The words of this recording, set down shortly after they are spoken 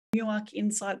MUARC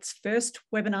Insights first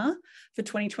webinar for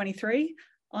 2023.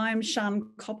 I'm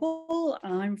Sian Koppel,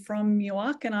 I'm from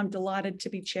MUARC and I'm delighted to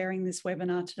be chairing this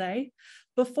webinar today.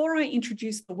 Before I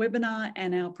introduce the webinar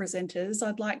and our presenters,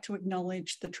 I'd like to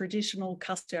acknowledge the traditional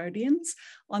custodians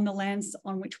on the lands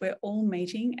on which we're all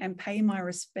meeting and pay my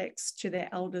respects to their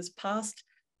elders past,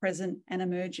 present and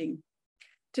emerging.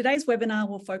 Today's webinar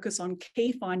will focus on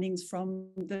key findings from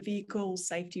the Vehicle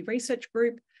Safety Research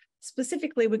Group.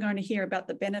 Specifically, we're going to hear about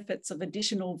the benefits of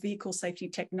additional vehicle safety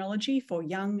technology for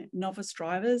young novice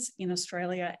drivers in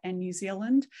Australia and New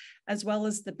Zealand, as well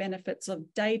as the benefits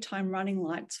of daytime running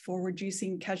lights for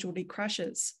reducing casualty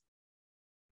crashes.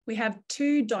 We have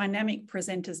two dynamic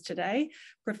presenters today,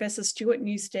 Professor Stuart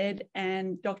Newstead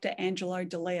and Dr. Angelo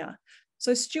D'Elia.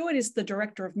 So Stuart is the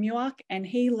director of MUARC and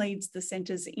he leads the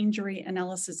centre's injury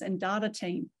analysis and data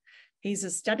team. He's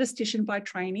a statistician by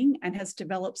training and has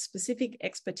developed specific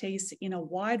expertise in a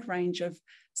wide range of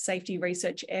safety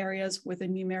research areas with a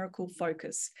numerical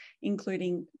focus,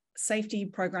 including safety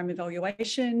program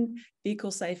evaluation,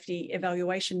 vehicle safety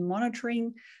evaluation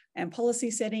monitoring and policy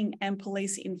setting, and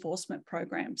police enforcement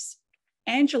programs.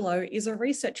 Angelo is a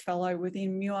research fellow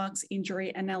within MUARC's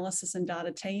injury analysis and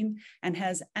data team and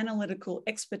has analytical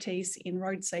expertise in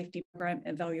road safety program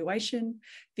evaluation,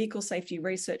 vehicle safety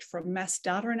research from mass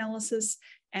data analysis,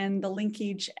 and the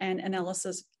linkage and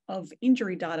analysis of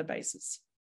injury databases.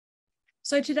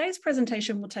 So today's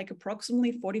presentation will take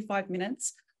approximately 45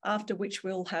 minutes, after which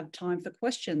we'll have time for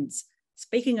questions.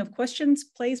 Speaking of questions,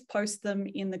 please post them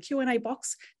in the Q&A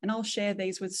box and I'll share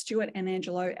these with Stuart and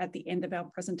Angelo at the end of our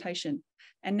presentation.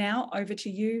 And now over to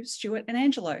you, Stuart and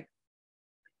Angelo.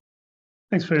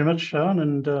 Thanks very much, Sian,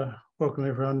 and welcome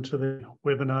everyone to the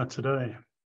webinar today.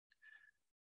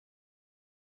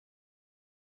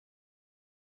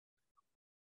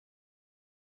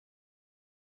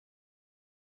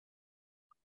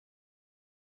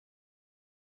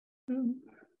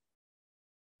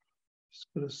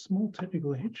 Just got a small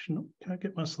technical hitch. Can't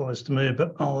get my slides to move,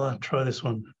 but I'll try this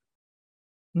one.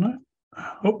 No?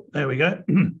 Oh, there we go.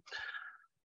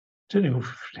 Technical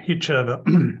hitch over.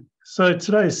 So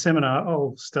today's seminar,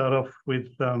 I'll start off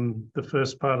with the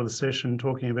first part of the session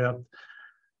talking about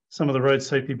some of the road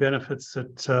safety benefits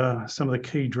that some of the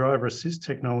key driver assist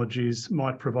technologies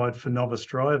might provide for novice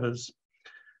drivers.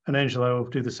 And Angelo will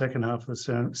do the second half of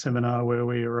the seminar where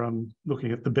we're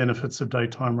looking at the benefits of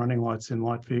daytime running lights in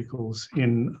light vehicles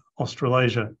in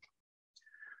Australasia.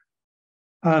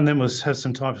 And then we'll have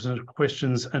some time for some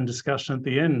questions and discussion at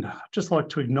the end. I'd just like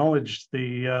to acknowledge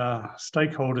the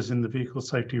stakeholders in the Vehicle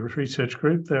Safety Research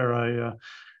Group. They're a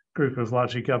group of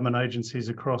largely government agencies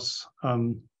across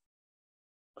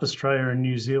Australia and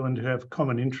New Zealand who have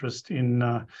common interest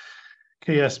in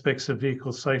key aspects of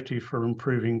vehicle safety for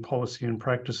improving policy and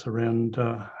practice around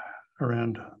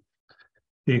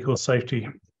vehicle safety.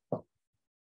 So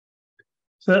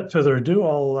without further ado,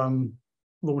 I'll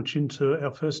launch into our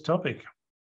first topic.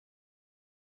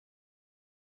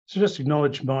 So just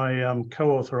acknowledge my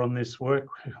co-author on this work,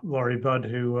 Laurie Budd,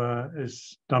 who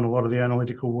has done a lot of the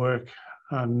analytical work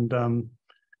and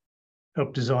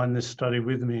helped design this study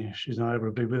with me. She's not able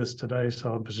to be with us today,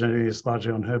 so I'm presenting this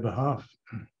largely on her behalf.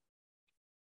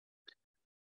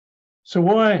 So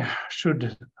why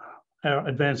should our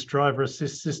advanced driver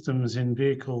assist systems in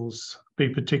vehicles be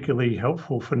particularly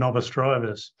helpful for novice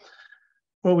drivers?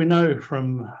 Well, we know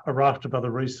from a raft of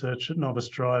other research that novice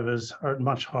drivers are at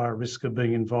much higher risk of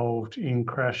being involved in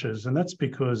crashes, and that's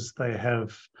because they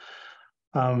have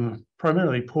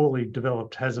primarily poorly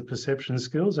developed hazard perception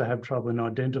skills. They have trouble in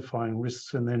identifying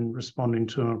risks and then responding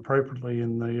to them appropriately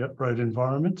in the road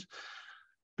environment.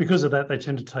 Because of that, they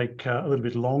tend to take a little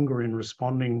bit longer in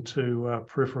responding to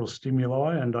peripheral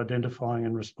stimuli and identifying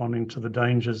and responding to the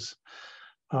dangers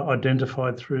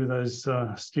identified through those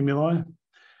stimuli.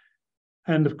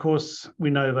 And of course,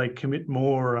 we know they commit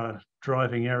more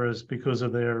driving errors because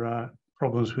of their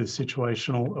problems with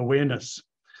situational awareness.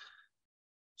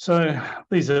 So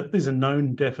these are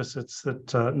known deficits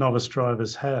that novice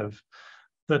drivers have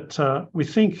that we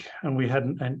think, and we had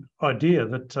an idea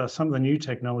that some of the new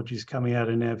technologies coming out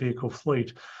in our vehicle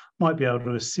fleet might be able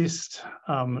to assist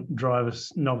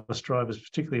novice drivers,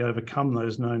 particularly overcome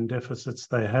those known deficits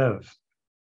they have.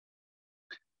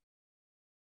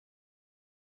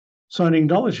 So in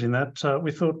acknowledging that,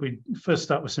 we thought we'd first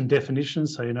start with some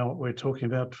definitions so you know what we're talking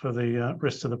about for the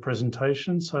rest of the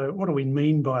presentation. So what do we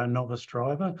mean by a novice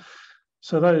driver?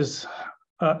 So those,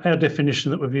 our definition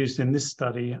that we've used in this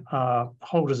study are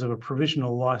holders of a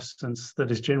provisional licence that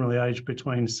is generally aged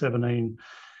between 17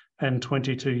 and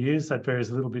 22 years. That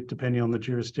varies a little bit depending on the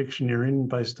jurisdiction you're in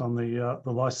based on the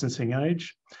licensing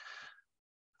age.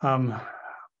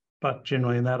 but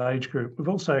generally in that age group. We've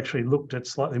also actually looked at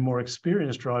slightly more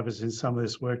experienced drivers in some of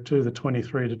this work too, the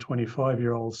 23 to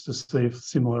 25-year-olds, to see if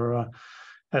similar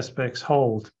aspects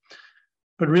hold.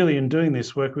 But really in doing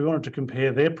this work, we wanted to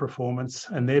compare their performance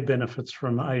and their benefits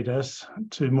from ADAS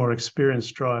to more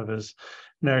experienced drivers.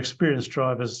 Now, experienced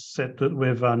drivers set that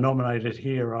we've nominated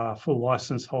here are full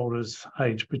licence holders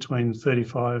aged between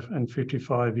 35 and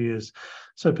 55 years.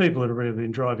 So people that have really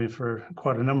been driving for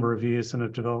quite a number of years and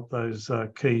have developed those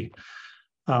key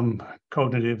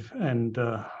cognitive and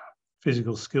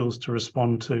physical skills to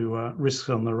respond to risks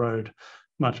on the road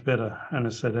much better. And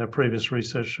as I said, our previous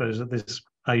research shows that this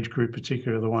age group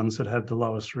particularly are the ones that have the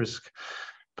lowest risk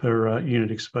per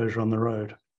unit exposure on the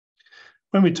road.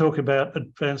 When we talk about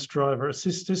advanced driver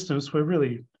assist systems, we're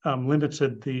really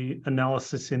limited the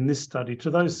analysis in this study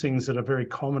to those things that are very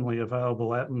commonly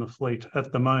available out in the fleet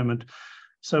at the moment.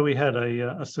 So we had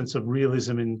a sense of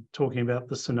realism in talking about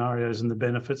the scenarios and the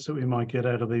benefits that we might get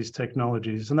out of these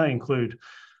technologies. And they include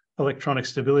electronic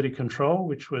stability control,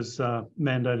 which was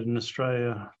mandated in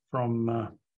Australia from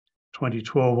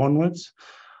 2012 onwards.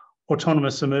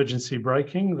 Autonomous emergency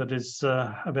braking that is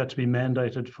about to be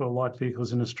mandated for light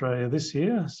vehicles in Australia this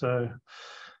year. So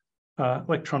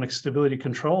electronic stability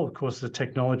control, of course, the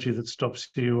technology that stops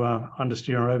you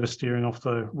understeer or oversteering off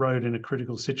the road in a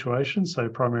critical situation. So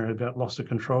primarily about loss of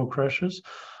control crashes.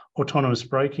 Autonomous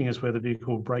braking is where the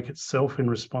vehicle will brake itself in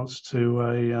response to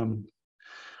a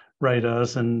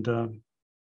radars and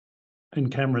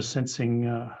cameras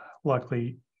sensing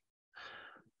likely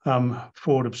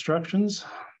forward obstructions.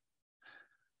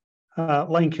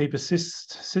 Lane keep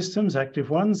assist systems,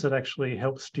 active ones that actually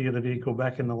help steer the vehicle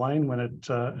back in the lane when it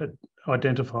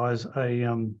identifies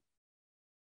an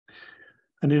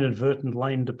inadvertent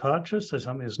lane departure, so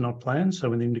something that's not planned. So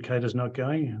when the indicator's not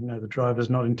going, the driver's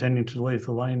not intending to leave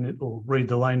the lane, it will read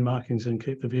the lane markings and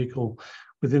keep the vehicle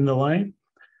within the lane.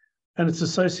 And it's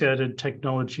associated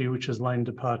technology, which is lane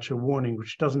departure warning,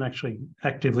 which doesn't actually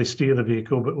actively steer the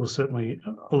vehicle, but will certainly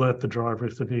alert the driver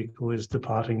if the vehicle is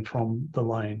departing from the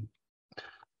lane.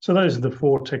 So those are the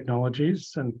four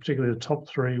technologies, and particularly the top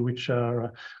three, which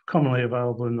are commonly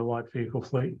available in the light vehicle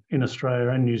fleet in Australia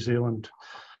and New Zealand,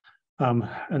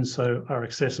 and so are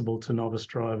accessible to novice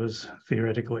drivers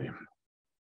theoretically.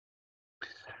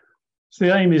 So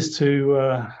the aim is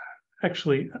to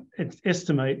actually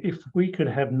estimate if we could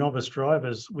have novice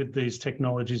drivers with these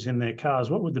technologies in their cars,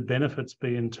 what would the benefits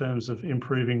be in terms of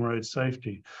improving road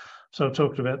safety? So I've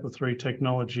talked about the three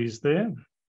technologies there.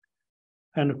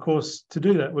 And of course, to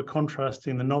do that, we're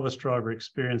contrasting the novice driver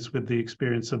experience with the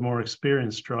experience of more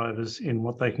experienced drivers in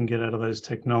what they can get out of those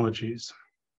technologies.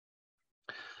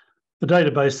 The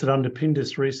database that underpinned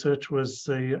this research was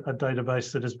a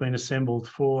database that has been assembled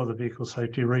for the Vehicle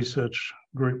Safety Research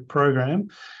Group program,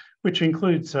 which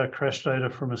includes crash data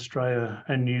from Australia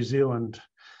and New Zealand.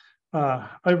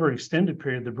 Over an extended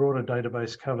period, the broader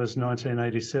database covers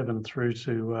 1987 through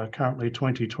to currently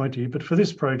 2020. But for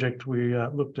this project, we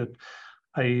looked at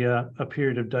a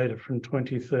period of data from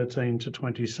 2013 to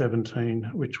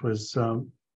 2017, which was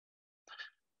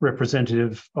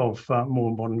representative of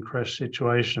more modern crash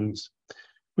situations.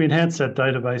 We enhanced that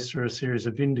database through a series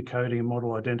of VIN decoding and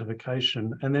model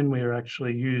identification, and then we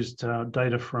actually used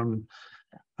data from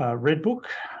Redbook,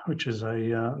 which is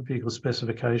a vehicle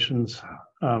specifications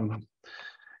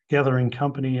gathering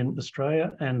company in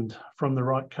Australia, and from the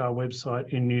Right Car website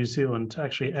in New Zealand to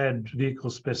actually add vehicle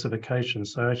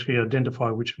specifications. So actually identify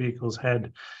which vehicles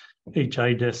had each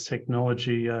ADAS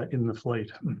technology in the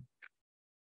fleet.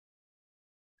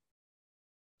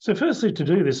 So firstly, to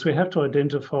do this, we have to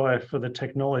identify for the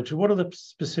technology, what are the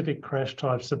specific crash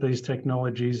types that these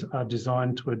technologies are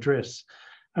designed to address?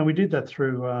 And we did that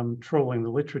through trawling the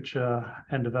literature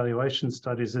and evaluation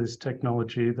studies of this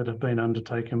technology that have been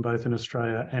undertaken both in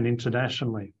Australia and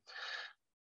internationally.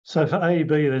 So for AEB,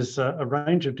 there's a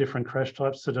range of different crash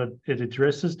types that it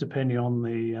addresses depending on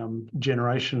the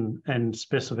generation and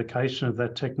specification of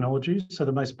that technology. So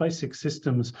the most basic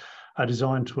systems are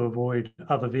designed to avoid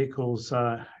other vehicles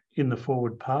in the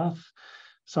forward path.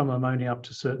 Some are only up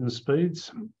to certain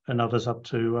speeds and others up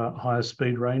to higher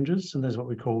speed ranges. And there's what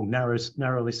we call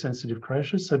narrowly sensitive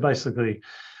crashes. So basically,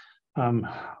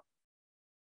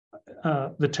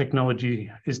 the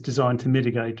technology is designed to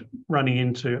mitigate running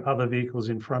into other vehicles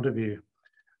in front of you,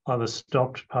 either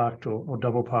stopped, parked, or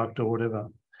double parked or whatever.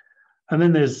 And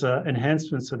then there's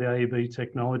enhancements of the AEB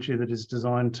technology that is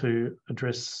designed to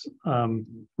address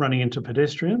running into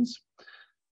pedestrians.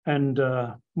 And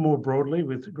more broadly,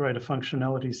 with greater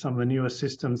functionality, some of the newer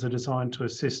systems are designed to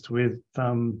assist with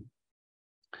a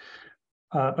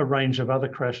range of other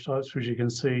crash types, which you can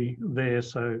see there.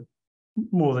 So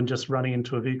more than just running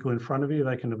into a vehicle in front of you.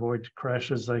 They can avoid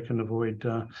crashes. They can avoid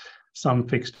some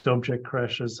fixed object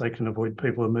crashes. They can avoid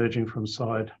people emerging from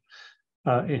side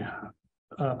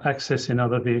access in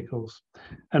other vehicles.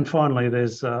 And finally,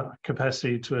 there's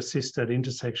capacity to assist at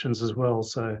intersections as well.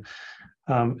 So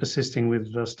assisting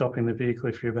with stopping the vehicle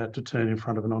if you're about to turn in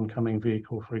front of an oncoming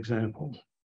vehicle, for example.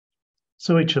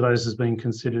 So each of those has been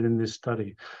considered in this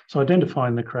study. So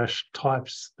identifying the crash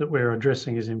types that we're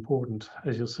addressing is important,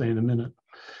 as you'll see in a minute.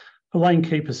 A lane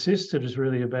keep assist, it is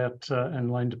really about,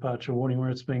 and lane departure warning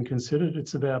where it's being considered,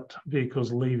 it's about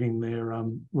vehicles leaving their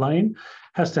lane.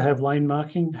 Has to have lane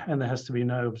marking, and there has to be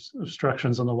no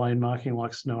obstructions on the lane marking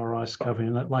like snow or ice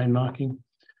covering that lane marking.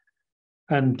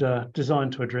 And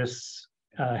designed to address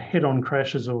head-on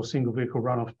crashes or single vehicle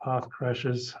run-off path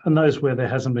crashes, and those where there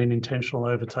hasn't been intentional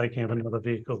overtaking of another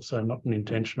vehicle, so not an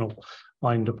intentional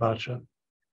lane departure.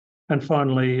 And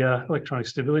finally, electronic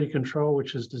stability control,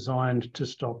 which is designed to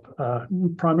stop,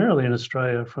 primarily in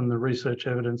Australia from the research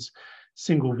evidence,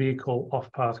 single vehicle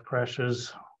off-path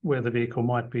crashes where the vehicle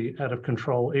might be out of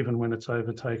control even when it's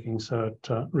overtaking, so it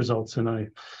results in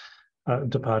a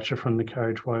departure from the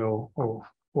carriageway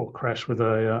or crash with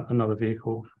another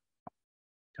vehicle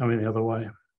coming the other way.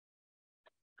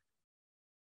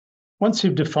 Once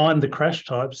you've defined the crash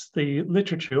types, the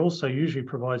literature also usually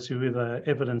provides you with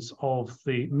evidence of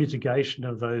the mitigation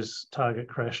of those target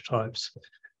crash types.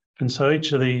 And so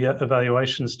each of the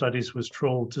evaluation studies was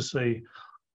trawled to see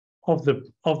of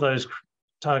those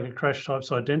target crash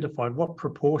types identified, what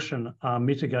proportion are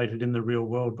mitigated in the real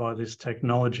world by this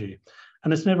technology.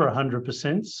 And it's never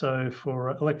 100%. So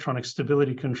for electronic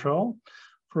stability control,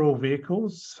 for all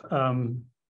vehicles,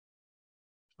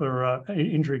 for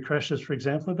injury crashes, for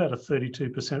example, about a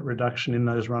 32% reduction in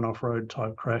those run-off road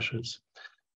type crashes.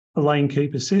 A lane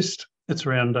keep assist, it's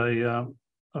around a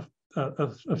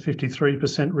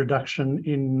 53% reduction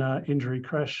in injury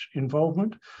crash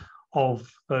involvement of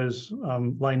those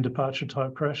lane departure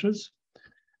type crashes.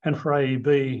 And for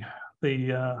AEB,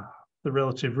 the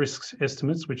relative risks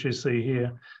estimates, which you see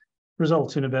here,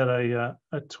 results in about a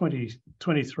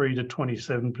 23 to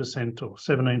 27% or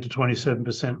 17 to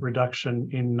 27% reduction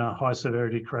in high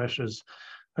severity crashes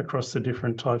across the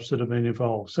different types that have been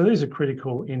involved. So these are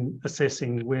critical in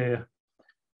assessing where,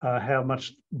 how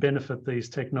much benefit these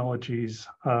technologies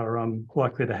are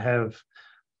likely to have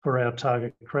for our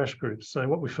target crash groups. So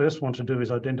what we first want to do is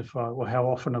identify, well, how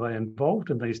often are they involved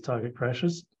in these target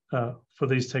crashes for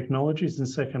these technologies? And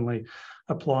secondly,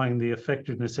 applying the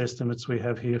effectiveness estimates we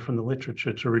have here from the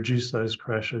literature to reduce those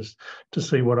crashes to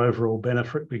see what overall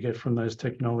benefit we get from those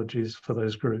technologies for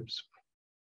those groups.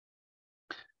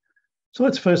 So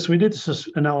we did this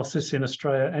analysis in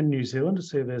Australia and New Zealand to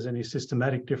see if there's any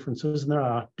systematic differences, and there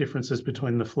are differences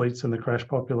between the fleets and the crash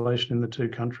population in the two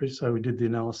countries, so we did the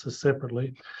analysis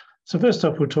separately. So first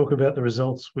up, we'll talk about the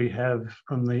results we have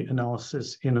from the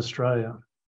analysis in Australia.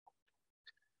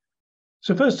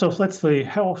 So first off,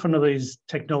 how often are these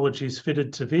technologies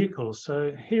fitted to vehicles?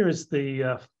 So here is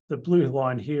the blue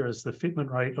line here is the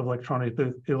fitment rate of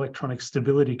electronic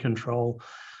stability control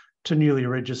to newly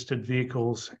registered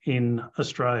vehicles in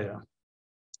Australia.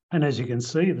 And as you can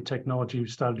see, the technology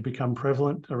started to become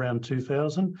prevalent around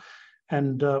 2000.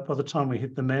 And by the time we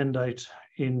hit the mandate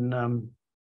in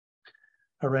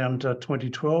around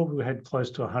 2012, we had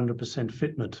close to 100%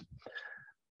 fitment.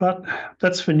 But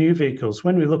that's for new vehicles.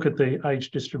 When we look at the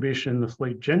age distribution in the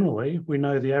fleet generally, we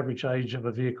know the average age of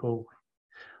a vehicle,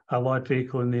 a light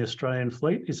vehicle in the Australian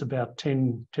fleet is about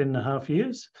 10 and a half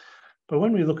years. But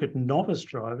when we look at novice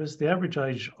drivers, the average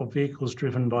age of vehicles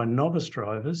driven by novice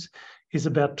drivers is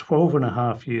about 12 and a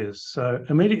half years. So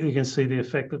immediately you can see the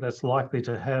effect that that's likely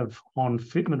to have on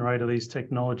fitment rate of these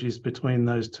technologies between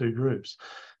those two groups.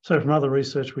 So from other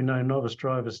research, we know novice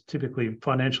drivers typically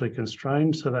financially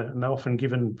constrained, so they're often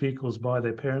given vehicles by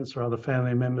their parents or other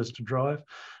family members to drive,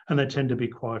 and they tend to be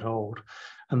quite old.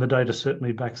 And the data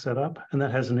certainly backs that up, and that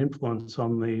has an influence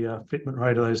on the fitment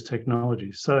rate of those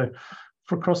technologies. So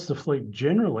for across the fleet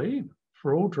generally,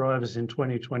 for all drivers in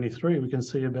 2023, we can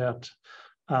see about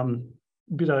around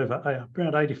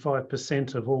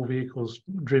 85% of all vehicles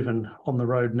driven on the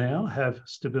road now have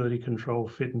stability control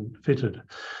fitted.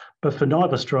 But for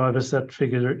novice drivers, that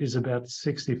figure is about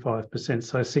 65%.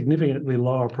 So a significantly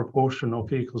lower proportion of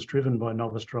vehicles driven by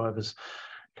novice drivers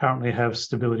currently have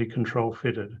stability control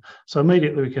fitted. So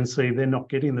immediately we can see they're not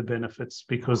getting the benefits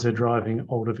because they're driving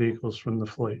older vehicles from the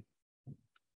fleet.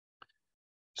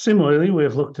 Similarly,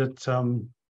 we've looked at AEB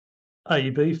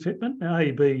fitment. Now,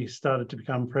 AEB started to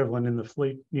become prevalent in the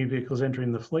fleet, new vehicles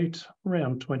entering the fleet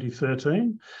around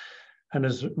 2013. and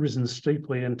has risen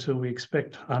steeply until we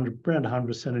expect around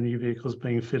 100% of new vehicles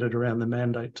being fitted around the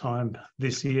mandate time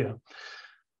this year.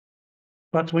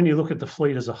 But when you look at the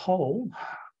fleet as a whole,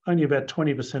 only about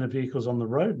 20% of vehicles on the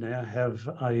road now have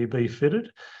AEB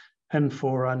fitted. And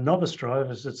for novice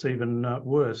drivers, it's even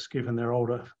worse, given their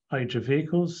older age of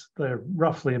vehicles. They're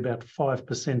roughly about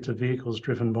 5% of vehicles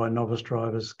driven by novice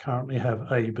drivers currently have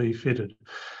AEB fitted.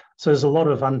 So there's a lot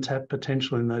of untapped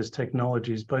potential in those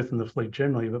technologies, both in the fleet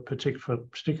generally, but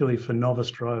particularly for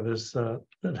novice drivers, that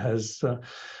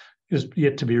is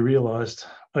yet to be realised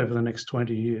over the next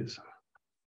 20 years.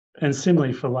 And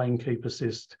similarly for lane keep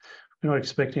assist. We're not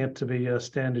expecting it to be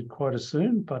standard quite as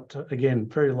soon, but again,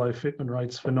 very low fitment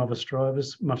rates for novice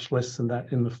drivers, much less than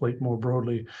that in the fleet more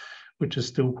broadly, which is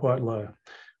still quite low.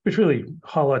 Which really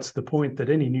highlights the point that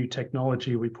any new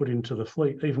technology we put into the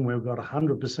fleet, even where we've got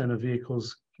 100% of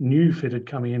vehicles new fitted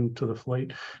coming into the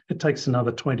fleet, it takes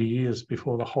another 20 years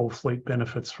before the whole fleet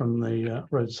benefits from the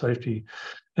road safety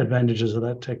advantages of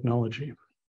that technology.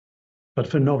 But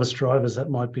for novice drivers,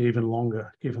 that might be even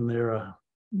longer, given they're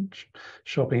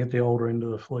shopping at the older end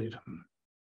of the fleet.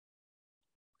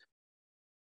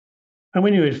 And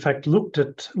when you in fact look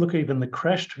even the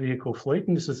crashed vehicle fleet,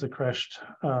 and this is the crashed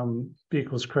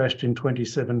vehicles crashed in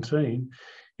 2017,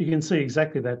 you can see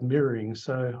exactly that mirroring.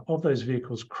 So of those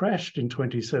vehicles crashed in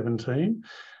 2017,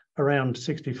 around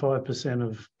 65%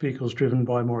 of vehicles driven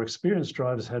by more experienced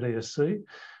drivers had ESC,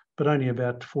 but only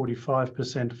about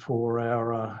 45% for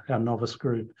our novice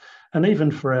group. And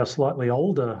even for our slightly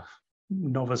older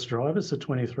novice drivers, the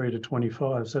 23 to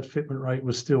 25s, that fitment rate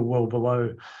was still well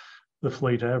below the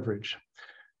fleet average.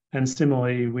 And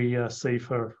similarly, we see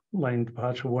for lane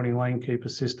departure warning, lane keep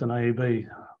assist and AEB,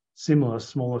 similar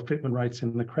smaller fitment rates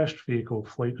in the crashed vehicle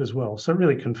fleet as well. So it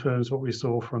really confirms what we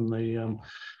saw from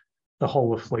the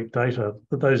whole of fleet data,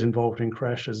 that those involved in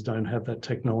crashes don't have that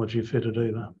technology fitted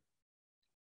either.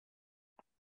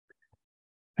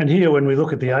 And here, when we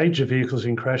look at the age of vehicles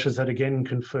in crashes, that again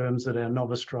confirms that our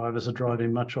novice drivers are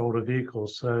driving much older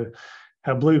vehicles. So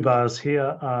our blue bars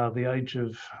here are the age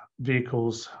of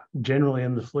vehicles generally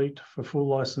in the fleet for full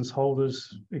licence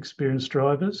holders, experienced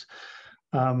drivers,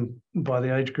 by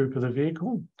the age group of the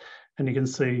vehicle. And you can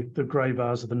see the grey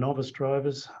bars are the novice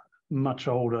drivers, much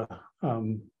older,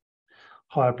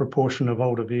 higher proportion of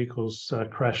older vehicles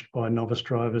crashed by novice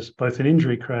drivers, both in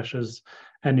injury crashes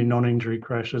and in non-injury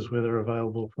crashes where they're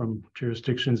available from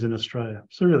jurisdictions in Australia.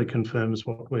 So it really confirms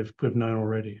what we've known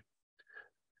already.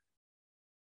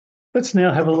 Let's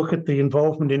now have a look at the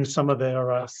involvement in some of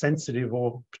our sensitive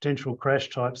or potential crash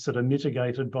types that are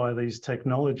mitigated by these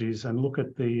technologies, and look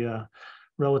at the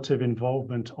relative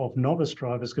involvement of novice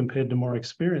drivers compared to more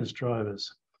experienced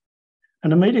drivers.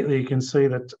 And immediately you can see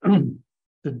that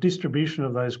the distribution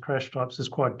of those crash types is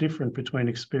quite different between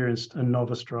experienced and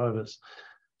novice drivers.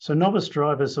 So novice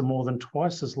drivers are more than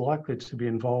twice as likely to be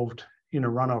involved in a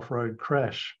run-off road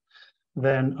crash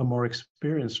than a more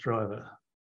experienced driver.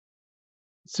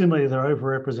 Similarly, they're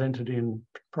overrepresented in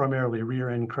primarily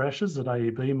rear-end crashes that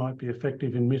AEB might be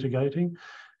effective in mitigating,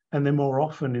 and they're more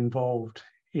often involved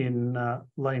in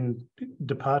lane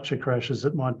departure crashes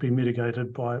that might be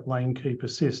mitigated by lane keep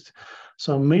assist.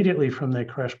 So immediately from their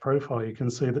crash profile, you can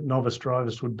see that novice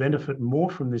drivers would benefit more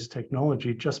from this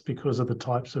technology just because of the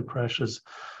types of crashes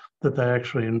that they're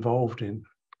actually involved in. And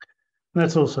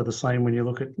that's also the same when you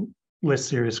look at less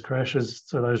serious crashes,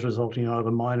 so those resulting in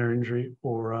either minor injury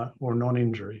or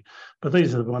non-injury. But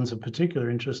these are the ones of particular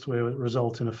interest where it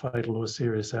results in a fatal or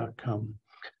serious outcome.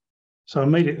 So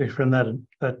immediately from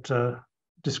that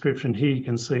description here, you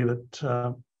can see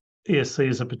that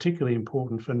ESCs are particularly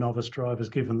important for novice drivers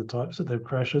given the types of their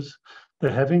crashes they're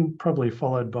having, probably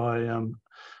followed by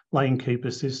lane keep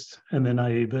assist and then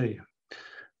AEB.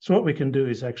 So what we can do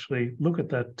is actually look at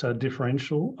that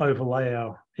differential, overlay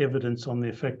our evidence on the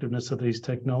effectiveness of these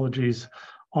technologies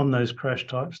on those crash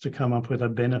types to come up with a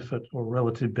benefit or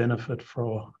relative benefit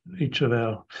for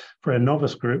our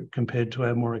novice group compared to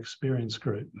our more experienced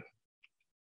group.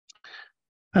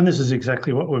 And this is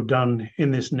exactly what we've done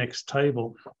in this next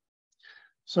table.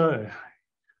 So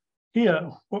here,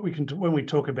 what we can do when we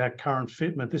talk about current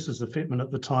fitment, this is the fitment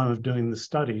at the time of doing the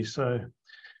study. So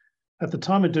at the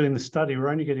time of doing the study, we're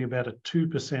only getting about a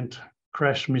 2%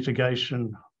 crash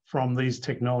mitigation from these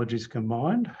technologies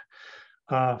combined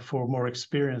for more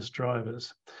experienced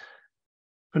drivers.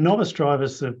 For novice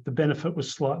drivers, the benefit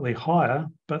was slightly higher,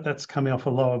 but that's coming off a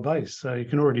lower base. So you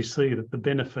can already see that the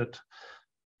benefit,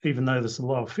 even though there's a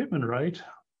lower fitment rate,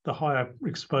 the higher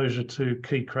exposure to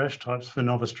key crash types for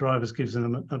novice drivers gives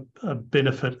them a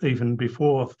benefit even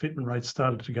before the fitment rates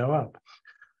started to go up.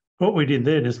 What we did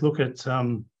then is look at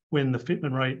when the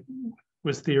fitment rate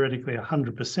was theoretically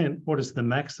 100%, what is the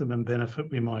maximum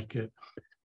benefit we might get?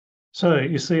 So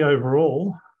you see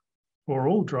overall, for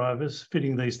all drivers,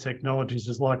 fitting these technologies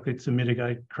is likely to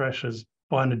mitigate crashes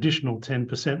by an additional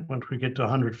 10% once we get to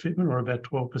 100 fitment, or about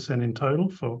 12% in total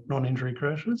for non-injury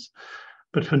crashes.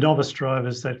 But for novice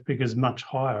drivers, that figure is much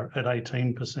higher at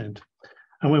 18%.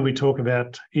 And when we talk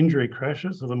about injury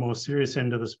crashes, or the more serious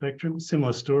end of the spectrum,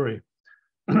 similar story.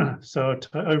 So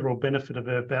an overall benefit of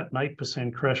about an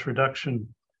 8% crash reduction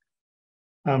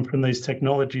from these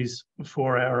technologies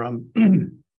for our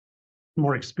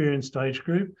more experienced age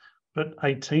group, but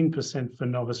 18% for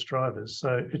novice drivers.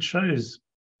 So it shows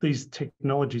these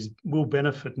technologies will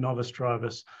benefit novice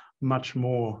drivers much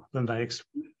more than they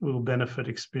will benefit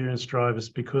experienced drivers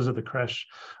because of their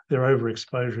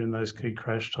overexposure in those key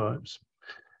crash types.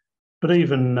 But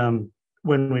even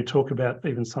when we talk about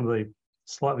even some of the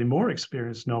slightly more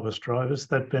experienced novice drivers,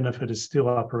 that benefit is still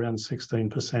up around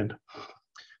 16%.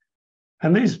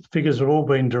 And these figures have all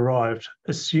been derived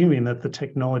assuming that the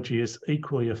technology is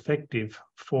equally effective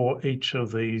for each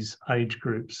of these age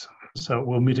groups. So it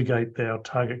will mitigate our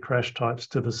target crash types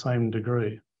to the same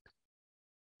degree.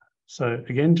 So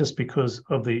again, just because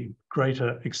of the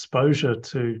greater exposure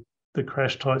to the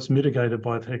crash types mitigated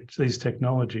by these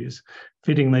technologies,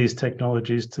 fitting these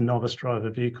technologies to novice driver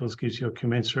vehicles gives you a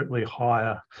commensurately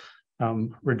higher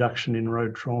reduction in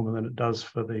road trauma than it does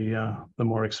for the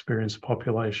more experienced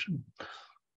population.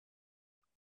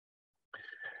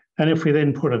 And if we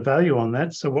then put a value on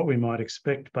that, so what we might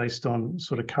expect based on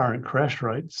sort of current crash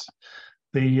rates,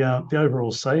 the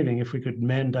overall saving, if we could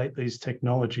mandate these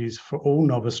technologies for all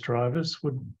novice drivers,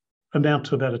 would amount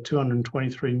to about a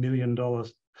 $223 million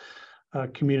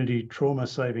community trauma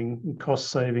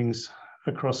cost savings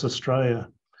across Australia.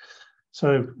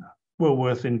 So well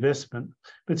worth investment.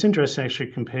 But it's interesting to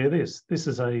actually compare this. This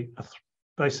is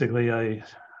basically a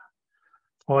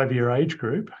 5-year age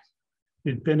group.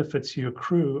 It benefits you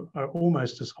accrue are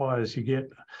almost as high as you get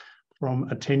from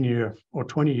a 10-year or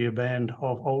 20-year band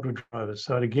of older drivers.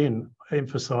 So it again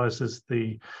emphasises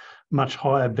the much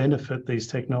higher benefit these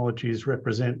technologies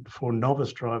represent for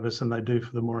novice drivers than they do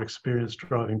for the more experienced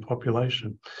driving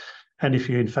population. And if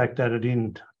you in fact added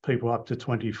in people up to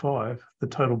 25, the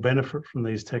total benefit from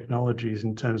these technologies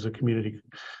in terms of community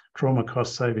trauma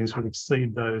cost savings would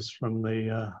exceed those from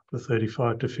the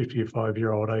 35 to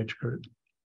 55-year-old age group,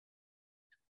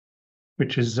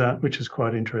 which is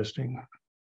quite interesting.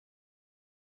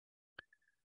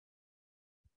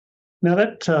 Now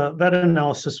that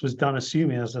analysis was done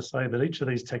assuming, as I say, that each of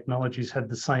these technologies had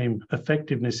the same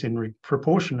effectiveness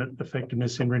proportionate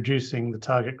effectiveness in reducing the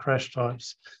target crash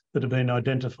types that have been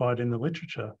identified in the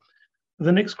literature.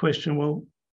 The next question, well,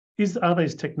 are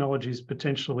these technologies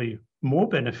potentially more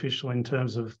beneficial in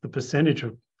terms of the percentage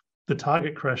of the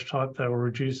target crash type they will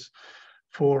reduce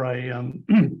for a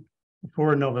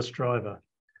novice driver?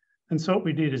 And so what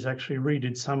we did is actually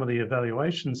redid some of the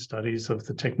evaluation studies of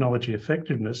the technology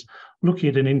effectiveness, looking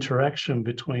at an interaction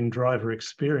between driver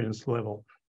experience level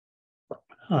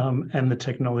and the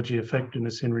technology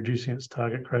effectiveness in reducing its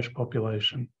target crash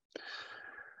population.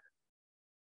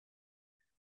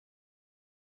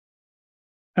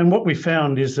 And what we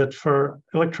found is that for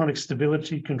electronic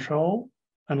stability control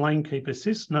and lane keep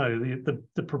assist, no,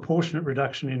 the proportionate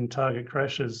reduction in target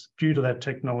crashes due to that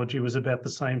technology was about the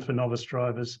same for novice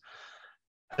drivers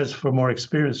as for more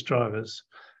experienced drivers.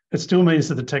 It still means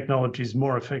that the technology is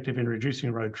more effective in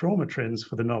reducing road trauma trends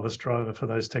for the novice driver for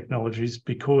those technologies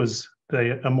because they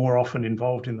are more often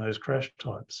involved in those crash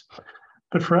types.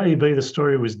 But for AEB, the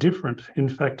story was different. In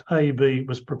fact, AEB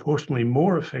was proportionally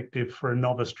more effective for a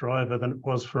novice driver than it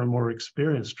was for a more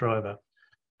experienced driver.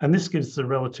 And this gives the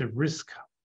relative risk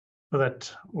for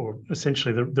that, or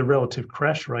essentially the relative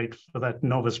crash rate for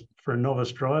a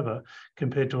novice driver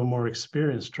compared to a more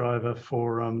experienced driver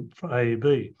for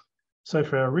AEB. So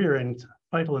for our rear end,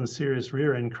 fatal and serious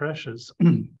rear end crashes,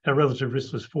 our relative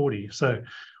risk was 40. So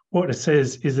what it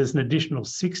says is there's an additional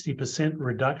 60%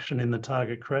 reduction in the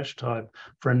target crash type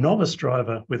for a novice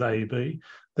driver with AEB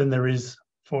than there is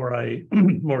for a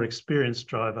more experienced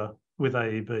driver with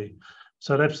AEB.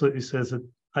 So it absolutely says that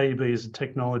AEB is a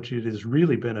technology that is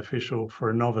really beneficial for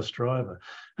a novice driver.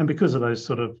 And because of those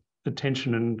sort of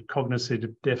attention and cognitive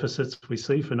deficits we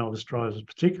see for novice drivers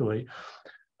particularly,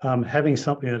 having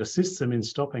something that assists them in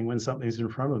stopping when something's in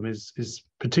front of them is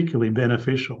particularly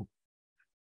beneficial.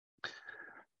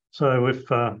 So if,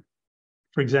 for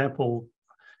example,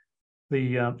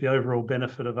 the overall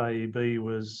benefit of AEB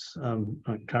was,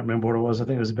 I can't remember what it was, I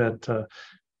think it was about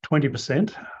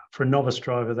 20%. For a novice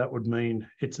driver, that would mean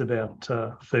it's about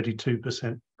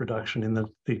 32% reduction in the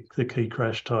key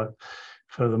crash type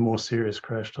for the more serious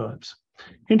crash types.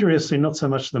 Interestingly, not so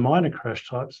much the minor crash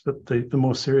types, but the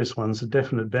more serious ones, a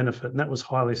definite benefit, and that was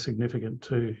highly significant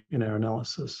too in our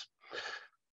analysis.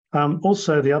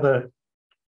 Also, the other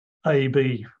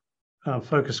AEB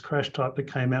focused crash type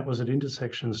that came out was at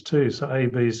intersections too. So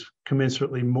AEB is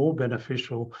commensurately more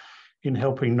beneficial in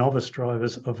helping novice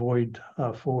drivers avoid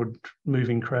forward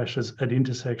moving crashes at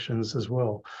intersections as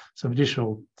well. So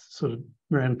additional sort of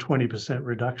around 20%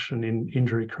 reduction in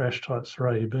injury crash types for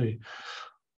AEB.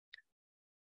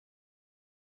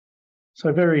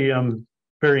 So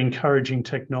very encouraging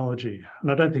technology.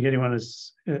 And I don't think anyone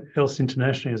else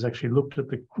internationally has actually looked at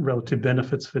the relative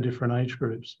benefits for different age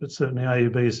groups, but certainly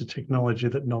AEB is a technology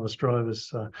that novice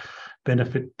drivers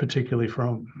benefit particularly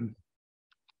from.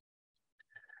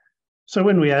 So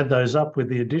when we add those up with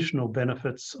the additional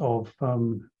benefits of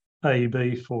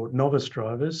AEB for novice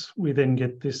drivers, we then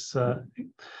get this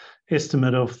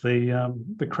estimate of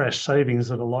the crash savings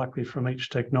that are likely from each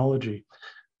technology.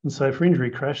 And so for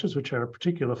injury crashes, which are a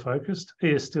particular focus,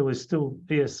 ESC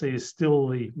is still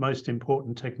the most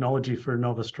important technology for a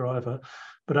novice driver,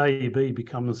 but AEB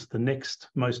becomes the next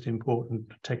most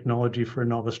important technology for a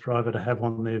novice driver to have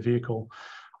on their vehicle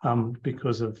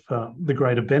because of the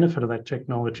greater benefit of that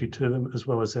technology to them, as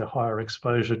well as their higher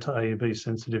exposure to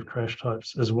AEB-sensitive crash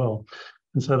types as well.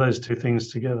 And so those two things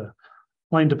together.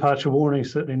 Lane departure warning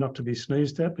is certainly not to be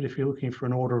sneezed at, but if you're looking for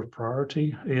an order of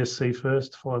priority, ESC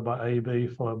first, followed by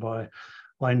AEB, followed by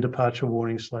lane departure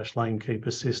warning / lane keep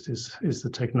assist is the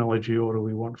technology order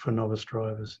we want for novice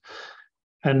drivers.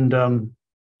 And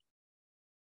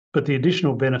but the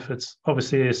additional benefits,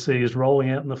 obviously ESC is rolling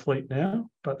out in the fleet now,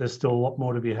 but there's still a lot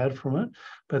more to be had from it.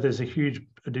 But there's a huge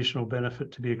additional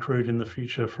benefit to be accrued in the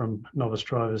future from novice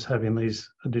drivers having these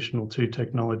additional two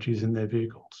technologies in their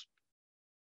vehicles.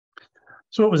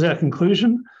 So what was our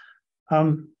conclusion?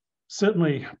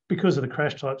 Certainly, because of the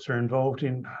crash types are involved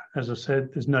in, as I said,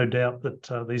 there's no doubt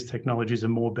that these technologies are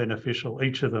more beneficial,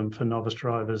 each of them for novice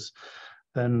drivers,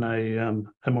 than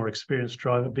a more experienced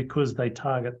driver, because they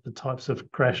target the types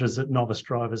of crashes that novice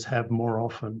drivers have more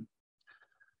often.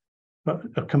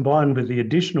 But combined with the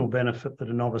additional benefit that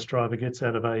a novice driver gets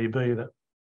out of AEB,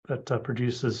 that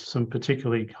produces some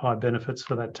particularly high benefits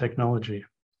for that technology.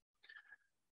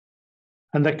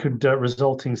 And that could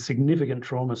result in significant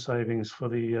trauma savings for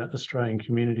the Australian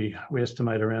community. We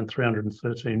estimate around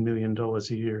 $313 million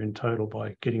a year in total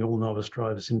by getting all novice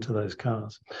drivers into those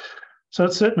cars. So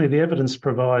it's certainly the evidence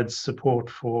provides support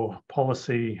for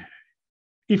policy,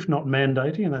 if not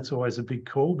mandating, and that's always a big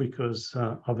call because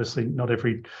obviously not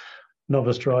every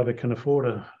novice driver can afford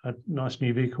a nice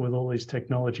new vehicle with all these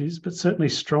technologies, but certainly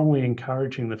strongly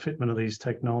encouraging the fitment of these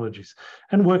technologies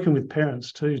and working with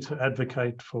parents too to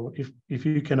advocate for if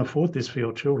you can afford this for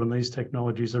your children, these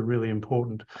technologies are really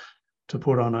important to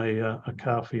put on a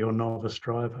car for your novice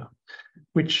driver.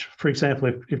 Which, for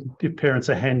example, if parents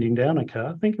are handing down a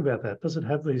car, think about that. Does it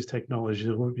have these technologies,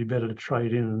 or would it be better to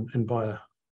trade in and buy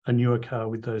a newer car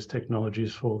with those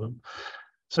technologies for them?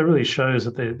 So it really shows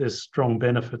that there's strong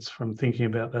benefits from thinking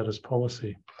about that as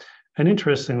policy. And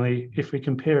interestingly, if we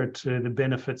compare it to the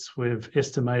benefits we've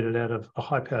estimated out of a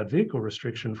high-powered vehicle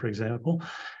restriction, for example,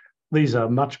 these are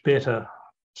much better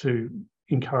to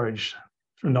encourage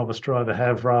a novice driver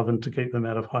have rather than to keep them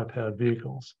out of high-powered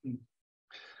vehicles.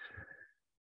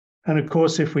 And of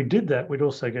course, if we did that, we'd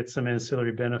also get some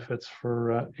ancillary benefits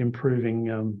for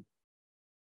improving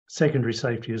secondary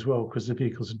safety as well, because the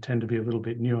vehicles tend to be a little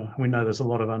bit newer. We know there's a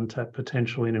lot of untapped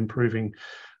potential in improving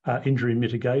injury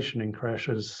mitigation in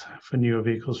crashes for newer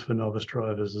vehicles for novice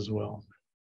drivers as well.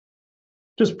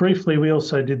 Just briefly, we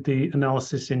also did the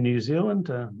analysis in New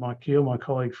Zealand. Mike Gill, my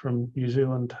colleague from New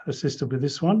Zealand, assisted with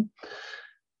this one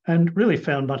and really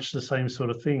found much the same sort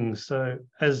of things. So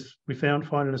as we find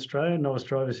in Australia, novice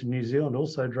drivers in New Zealand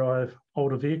also drive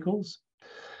older vehicles.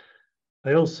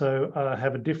 They also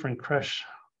have a different crash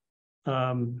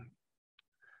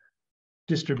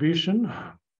distribution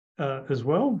as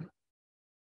well.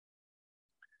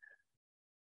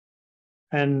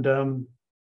 And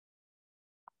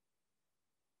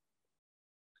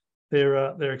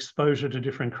their exposure to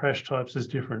different crash types is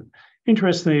different.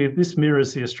 Interestingly, this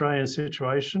mirrors the Australian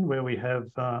situation where we have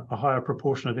a higher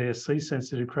proportion of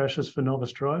ESC-sensitive crashes for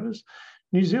novice drivers.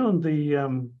 New Zealand, the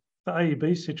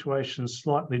AEB situation is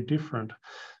slightly different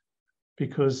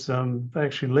because they're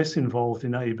actually less involved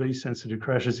in AEB-sensitive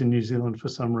crashes in New Zealand for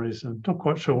some reason. Not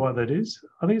quite sure why that is.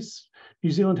 I think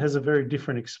New Zealand has a very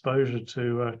different exposure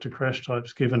to crash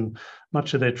types, given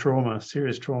much of their trauma,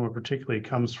 serious trauma particularly,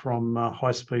 comes from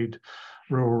high-speed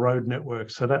rural road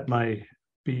networks. So that may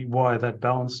be why that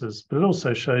balances. But it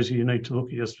also shows you need to look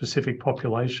at your specific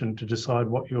population to decide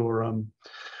what your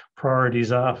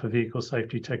priorities are for vehicle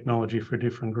safety technology for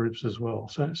different groups as well.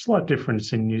 So a slight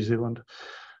difference in New Zealand,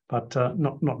 but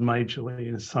not majorly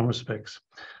in some respects.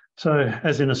 So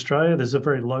as in Australia, there's a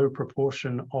very low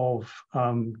proportion of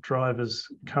drivers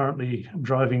currently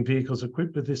driving vehicles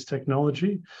equipped with this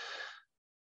technology.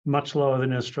 Much lower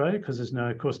than in Australia because there's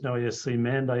of course, no ESC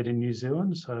mandate in New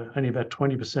Zealand. So only about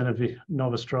 20% of the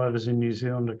novice drivers in New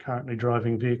Zealand are currently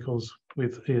driving vehicles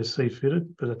with ESC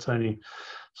fitted, but it's only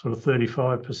sort of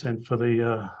 35% for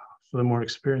the more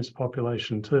experienced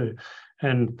population too.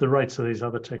 And the rates of these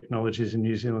other technologies in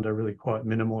New Zealand are really quite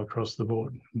minimal across the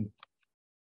board.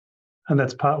 And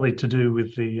that's partly to do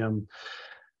with the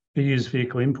used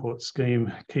vehicle import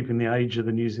scheme, keeping the age of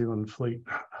the New Zealand fleet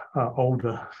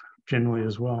older generally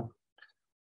as well.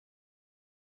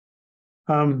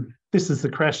 This is the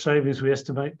crash savings we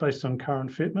estimate based on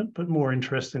current fitment, but more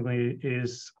interestingly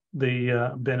is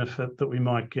the benefit that we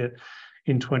might get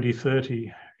in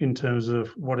 2030 in terms of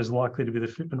what is likely to be the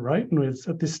fitment rate. And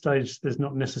at this stage, there's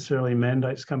not necessarily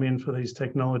mandates come in for these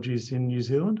technologies in New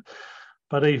Zealand,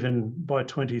 but even by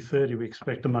 2030, we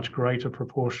expect a much greater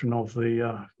proportion of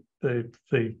the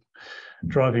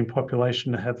driving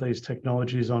population to have these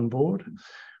technologies on board,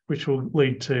 which will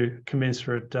lead to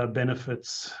commensurate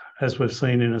benefits as we've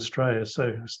seen in Australia.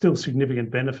 So still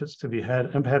significant benefits to be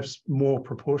had, and perhaps more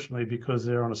proportionally because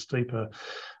they're on a steeper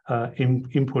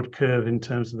input curve in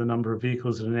terms of the number of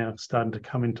vehicles that are now starting to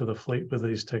come into the fleet with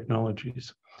these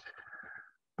technologies.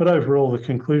 But overall, the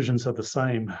conclusions are the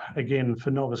same. Again,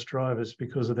 for novice drivers,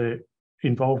 because of their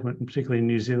involvement, and particularly in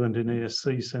New Zealand, in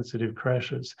ESC-sensitive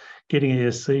crashes, getting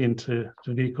ESC into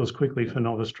vehicles quickly for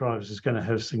novice drivers is going to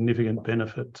have significant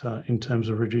benefit in terms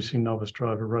of reducing novice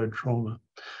driver road trauma.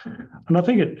 And I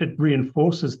think it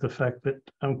reinforces the fact that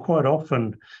quite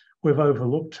often we've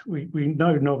overlooked, we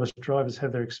know novice drivers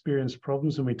have their experienced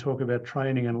problems, and we talk about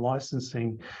training and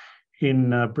licensing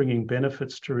in bringing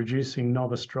benefits to reducing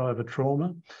novice driver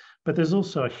trauma. But there's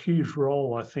also a huge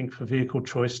role, I think, for vehicle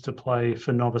choice to play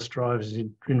for novice drivers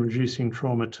in reducing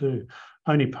trauma too.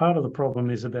 Only part of the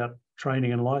problem is about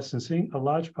training and licensing. A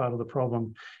large part of the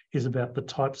problem is about the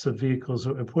types of vehicles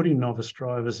that we're putting novice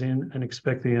drivers in and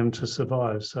expecting them to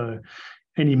survive. So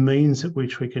any means at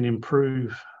which we can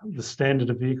improve the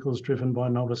standard of vehicles driven by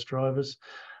novice drivers,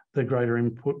 the greater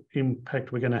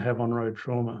impact we're going to have on road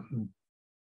trauma.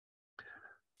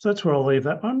 So that's where I'll leave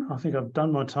that one. I think I've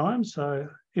done my time. So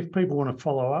if people want to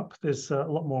follow up, there's a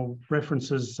lot more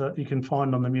references that you can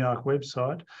find on the MUARC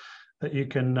website that you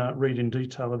can read in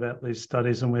detail about these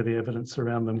studies and where the evidence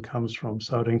around them comes from.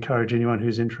 So I'd encourage anyone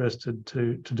who's interested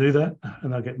to do that,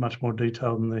 and they'll get much more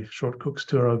detail than the short Cook's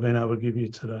tour I've been able to give you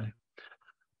today.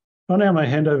 I now may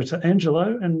hand over to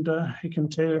Angelo, and he can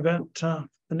tell you about the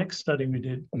next study we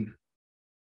did.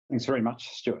 Thanks very much,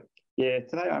 Stuart. Yeah,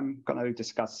 today I'm going to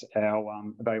discuss our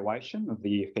evaluation of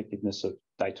the effectiveness of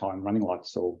daytime running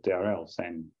lights, or DRLs,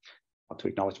 and I'd like to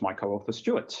acknowledge my co-author,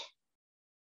 Stuart.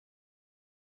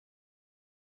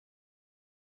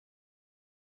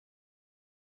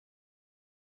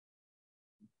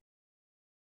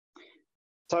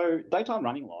 So daytime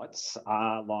running lights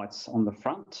are lights on the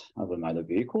front of a motor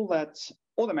vehicle that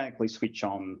automatically switch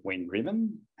on when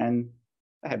driven, and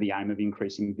they have the aim of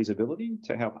increasing visibility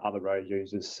to help other road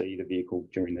users see the vehicle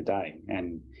during the day.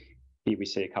 And here we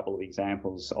see a couple of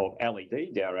examples of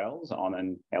LED DRLs on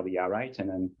an LER8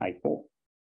 and an A4.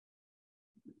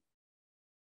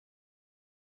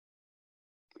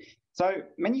 So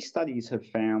many studies have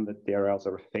found that DRLs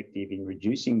are effective in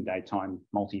reducing daytime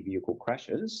multi-vehicle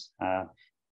crashes.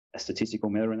 A statistical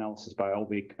meta-analysis by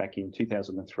Olvik back in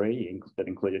 2003 that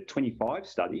included 25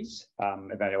 studies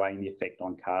evaluating the effect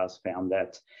on cars found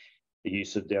that the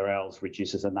use of DRLs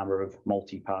reduces the number of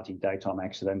multi-party daytime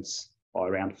accidents by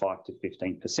around 5 to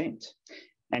 15%.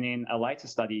 And in a later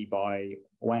study by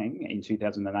Wang in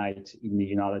 2008 in the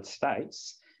United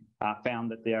States,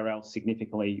 found that DRLs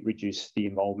significantly reduced the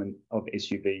involvement of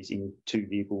SUVs in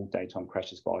two-vehicle daytime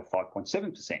crashes by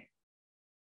 5.7%.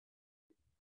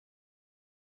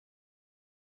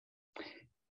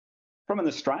 From an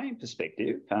Australian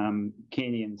perspective,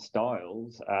 Kearney and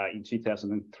Stiles in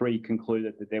 2003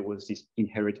 concluded that there was this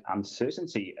inherent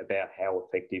uncertainty about how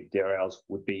effective DRLs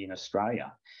would be in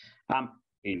Australia.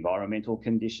 Environmental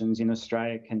conditions in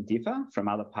Australia can differ from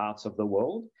other parts of the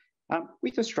world,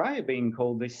 with Australia being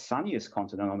called the sunniest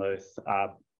continent on Earth,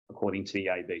 according to the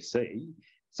ABC.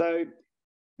 So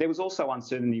there was also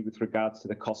uncertainty with regards to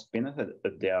the cost benefit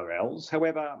of DRLs.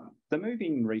 However, the move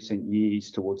in recent years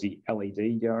towards the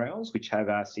LED DRLs, which have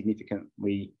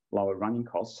significantly lower running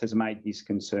costs, has made this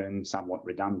concern somewhat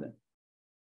redundant.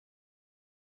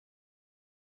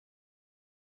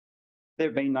 there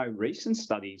have been no recent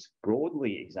studies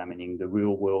broadly examining the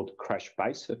real-world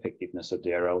crash-based effectiveness of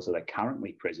DRLs that are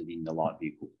currently present in the light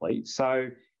vehicle fleet. So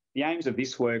the aims of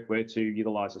this work were to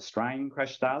utilise Australian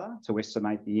crash data to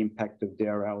estimate the impact of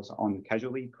DRLs on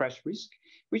casualty crash risk,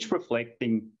 which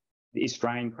reflecting the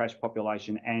Australian crash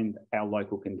population and our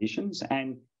local conditions,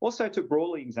 and also to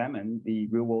broadly examine the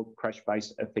real-world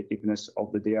crash-based effectiveness of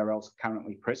the DRLs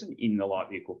currently present in the light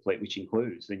vehicle fleet, which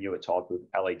includes the newer type of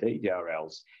LED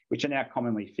DRLs, which are now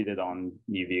commonly fitted on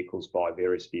new vehicles by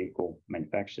various vehicle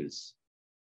manufacturers.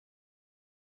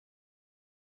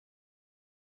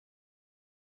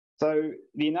 So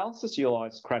the analysis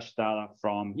utilised crash data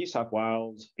from New South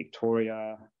Wales,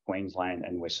 Victoria, Queensland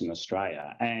and Western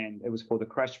Australia, and it was for the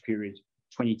crash period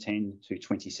 2010 to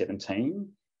 2017,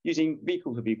 using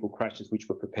vehicle-to-vehicle crashes which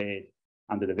were prepared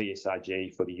under the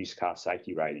VSRG for the used car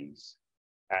safety ratings.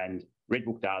 And Red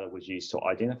Book data was used to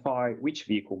identify which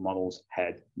vehicle models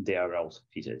had DRLs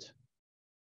fitted.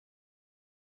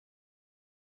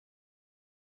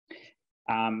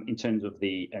 In terms of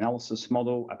the analysis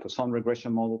model, a Poisson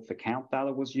regression model for count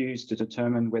data was used to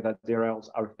determine whether DRLs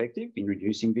are effective in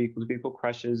reducing vehicle-to-vehicle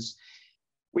crashes.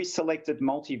 We selected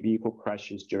multi-vehicle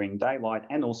crashes during daylight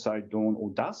and also dawn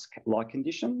or dusk light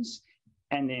conditions.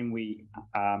 And then we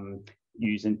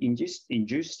use an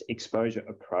induced exposure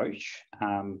approach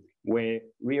where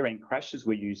rear-end crashes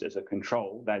were used as a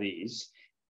control. That is,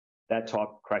 that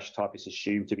crash type is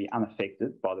assumed to be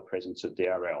unaffected by the presence of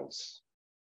DRLs.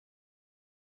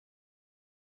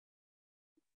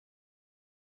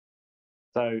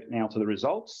 So now to the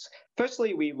results.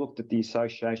 Firstly, we looked at the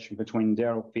association between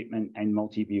DRL fitment and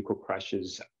multi-vehicle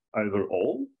crashes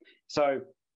overall. So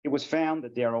it was found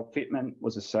that DRL fitment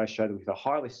was associated with a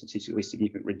highly statistically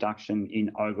significant reduction in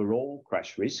overall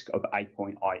crash risk of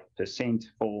 8.8%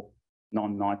 for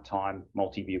non-nighttime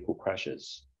multi-vehicle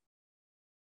crashes.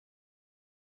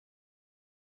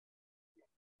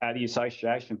 The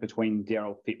association between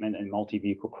DRL fitment and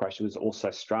multi-vehicle crashes was also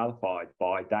stratified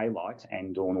by daylight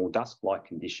and dawn or dusk light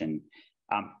condition.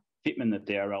 Fitment of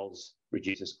DRLs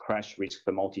reduces crash risk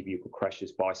for multi-vehicle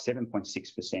crashes by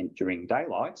 7.6% during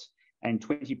daylight and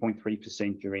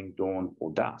 20.3% during dawn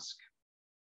or dusk.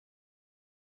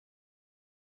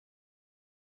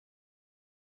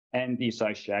 And the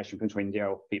association between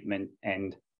DRL fitment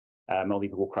and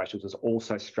multi-vehicle crashes was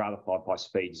also stratified by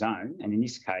speed zone, and in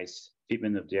this case,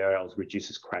 fitment of DRLs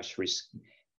reduces crash risk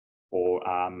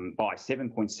by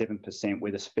 7.7%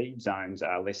 where the speed zones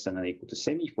are less than or equal to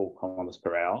 74 kilometres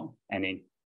per hour, and then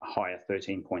a higher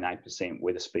 13.8%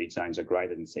 where the speed zones are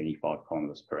greater than 75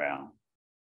 kilometres per hour.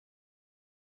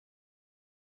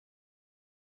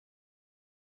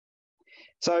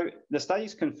 So the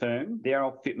studies confirm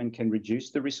DRL fitment can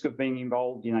reduce the risk of being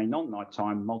involved in a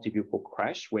non-nighttime multi-vehicle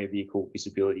crash where vehicle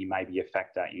visibility may be a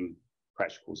factor in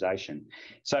crash causation.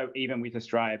 So even with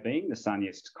Australia being the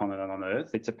sunniest continent on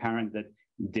Earth, it's apparent that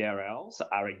DRLs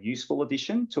are a useful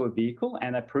addition to a vehicle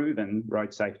and a proven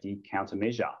road safety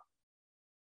countermeasure.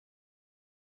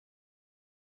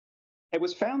 It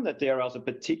was found that DRLs are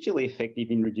particularly effective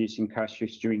in reducing crash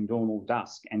risk during dawn or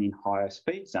dusk and in higher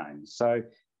speed zones. So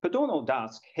for dawn or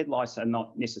dusk, headlights are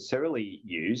not necessarily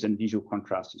used and visual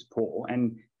contrast is poor.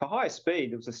 And for higher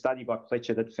speed, there was a study by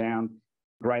Fletcher that found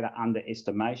greater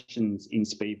underestimations in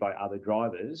speed by other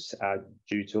drivers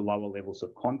due to lower levels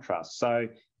of contrast. So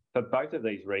for both of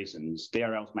these reasons,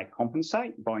 DRLs may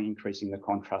compensate by increasing the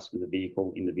contrast of the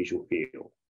vehicle in the visual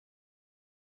field.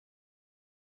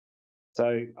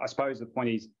 So I suppose the point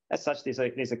is, as such, there's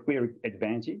a clear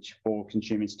advantage for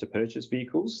consumers to purchase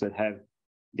vehicles that have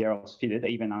DRLs fitted,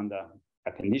 even under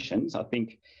conditions. I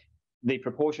think the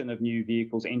proportion of new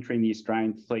vehicles entering the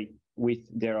Australian fleet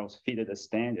with DRLs fitted as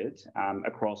standard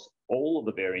across all of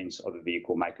the variants of a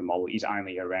vehicle make and model is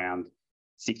only around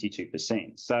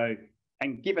 62%. So,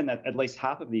 and given that at least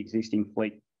half of the existing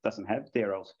fleet doesn't have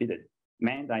DRLs fitted,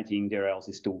 mandating DRLs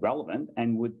is still relevant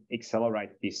and would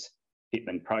accelerate this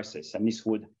fitment process. And this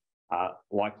would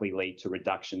likely lead to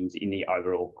reductions in the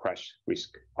overall crash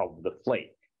risk of the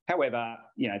fleet. However,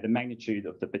 the magnitude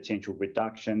of the potential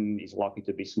reduction is likely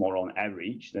to be smaller on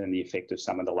average than the effect of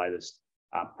some of the latest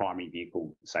primary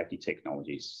vehicle safety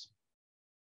technologies.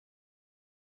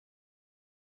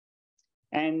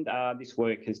 And this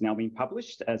work has now been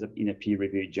published in a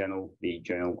peer-reviewed journal, the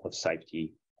Journal of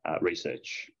Safety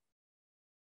Research.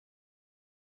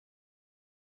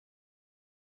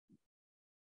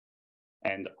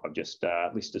 And I've just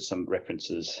listed some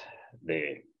references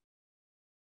there.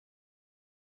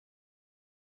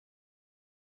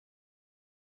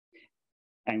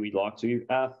 And we'd like to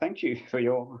thank you for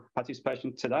your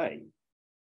participation today.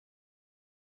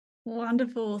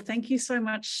 Wonderful. Thank you so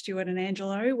much, Stuart and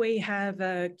Angelo. We have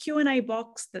a Q&A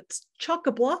box that's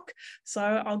chock-a-block, so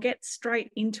I'll get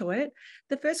straight into it.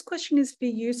 The first question is for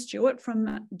you, Stuart,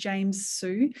 from James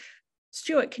Sue.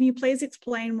 Stuart, can you please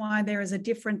explain why there is a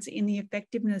difference in the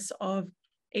effectiveness of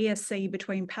ESC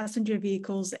between passenger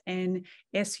vehicles and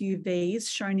SUVs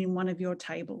shown in one of your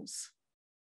tables?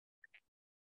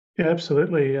 Yeah,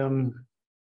 absolutely.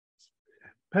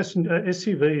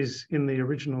 SUVs in the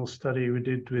original study we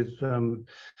did with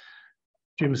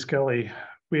Jim Scully,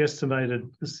 we estimated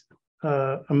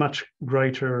a much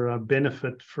greater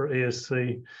benefit for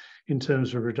ESC in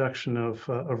terms of reduction of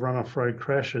run-off road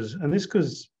crashes. And this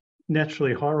because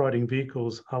naturally high-riding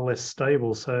vehicles are less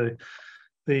stable. So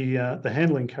the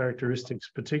handling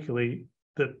characteristics, particularly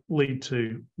that lead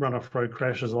to run-off road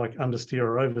crashes like understeer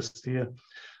or oversteer,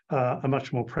 are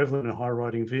much more prevalent in a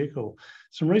high-riding vehicle.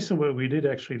 Some recent work we did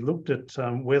actually looked at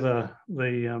whether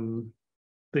the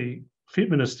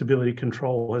fitment of stability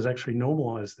control has actually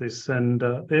normalised this, and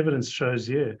the evidence shows,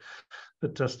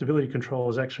 that stability control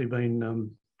has actually been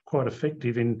quite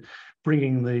effective in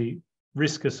bringing the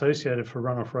risk associated for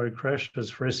run-off road crashes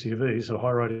for SUVs or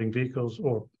high-riding vehicles,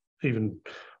 or even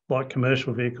like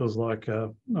commercial vehicles like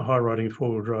high-riding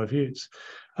four-wheel drive utes,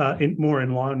 more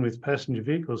in line with passenger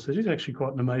vehicles. So it is actually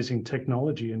quite an amazing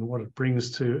technology in what it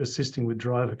brings to assisting with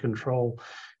driver control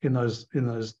in those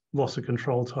loss of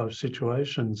control type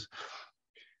situations.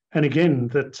 And again,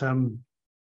 that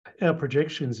our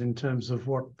projections in terms of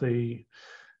what the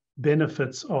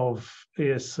benefits of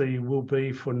ESC will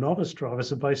be for novice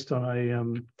drivers are based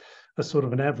on a sort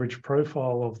of an average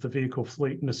profile of the vehicle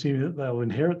fleet, and assuming that they'll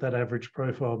inherit that average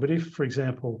profile. But if, for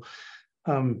example,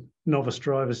 novice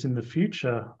drivers in the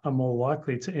future are more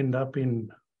likely to end up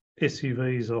in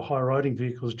SUVs or high-riding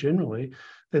vehicles generally,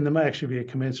 then there may actually be a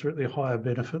commensurately higher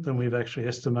benefit than we've actually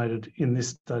estimated in this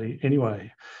study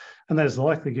anyway. And that is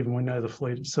likely given we know the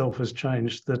fleet itself has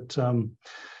changed, that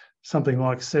something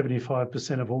like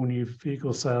 75% of all new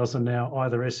vehicle sales are now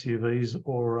either SUVs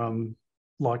or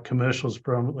like commercials,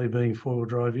 predominantly being four-wheel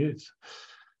drive utes.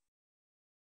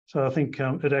 So I think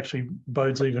it actually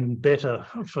bodes even better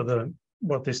for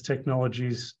what this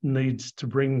technology needs to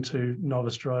bring to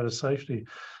novice driver safety.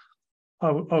 I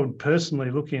would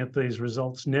personally, looking at these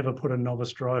results, never put a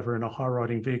novice driver in a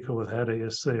high-riding vehicle without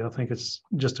ESC. I think it's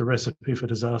just a recipe for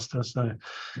disaster. So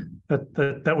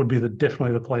that would be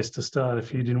definitely the place to start.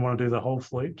 If you didn't want to do the whole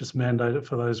fleet, just mandate it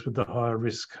for those with the higher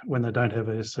risk when they don't have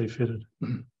ESC fitted.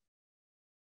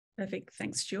 Perfect.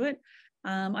 Thanks, Stuart.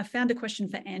 I found a question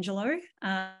for Angelo.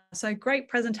 So great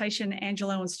presentation,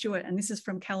 Angelo and Stuart, and this is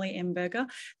from Kelly Emberger.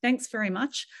 Thanks very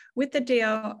much. With the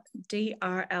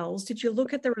DRLs, did you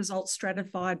look at the results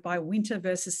stratified by winter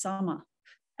versus summer?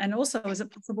 And also, is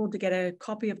it possible to get a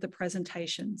copy of the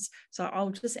presentations? So I'll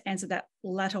just answer that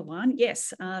latter one.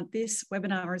 Yes, this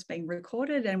webinar is being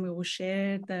recorded and we will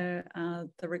share the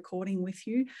recording with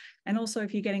you. And also,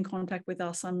 if you get in contact with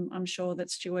us, I'm sure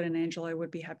that Stuart and Angelo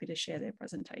would be happy to share their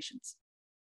presentations.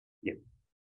 Yeah,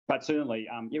 but certainly,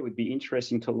 it would be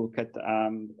interesting to look at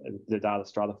the data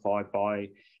stratified by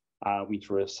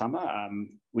winter or summer.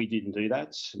 We didn't do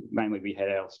that. Mainly, we had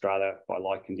our strata by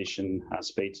light condition,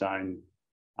 speed zone,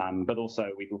 but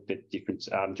also we looked at different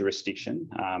jurisdiction,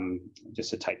 just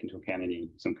to take into account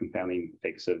some confounding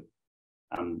effects of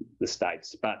the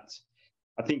states. But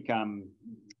I think,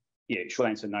 short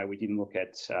answer, no, we didn't look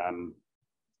at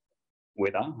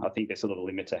weather. I think there's a little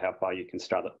limit to how far you can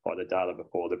stratify the data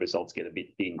before the results get a bit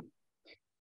thin.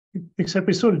 Except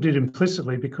we sort of did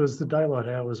implicitly, because the daylight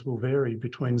hours will vary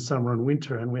between summer and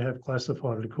winter, and we have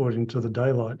classified it according to the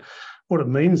daylight. What it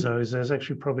means, though, is there's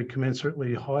actually probably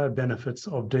commensurately higher benefits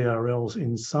of DRLs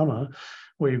in summer,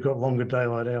 where you've got longer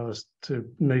daylight hours to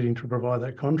needing to provide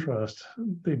that contrast.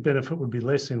 The benefit would be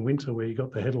less in winter, where you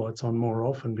got the headlights on more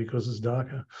often because it's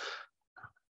darker.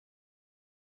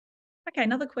 Okay,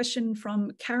 another question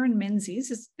from Karen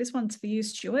Menzies. This one's for you,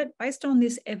 Stuart. Based on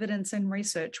this evidence and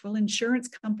research, will insurance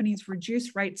companies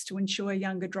reduce rates to insure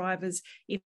younger drivers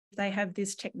if they have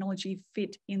this technology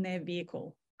fit in their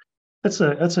vehicle? That's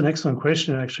an excellent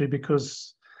question, actually,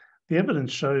 because the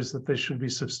evidence shows that there should be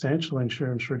substantial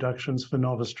insurance reductions for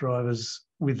novice drivers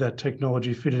with that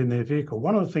technology fitted in their vehicle.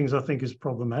 One of the things I think is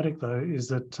problematic, though, is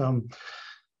that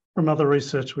from other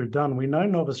research we've done, we know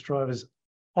novice drivers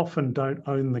often don't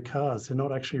own the cars. They're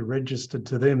not actually registered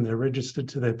to them. They're registered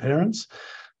to their parents.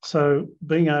 So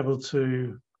being able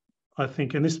to, I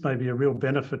think, and this may be a real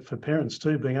benefit for parents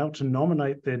too, being able to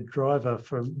nominate their driver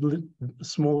for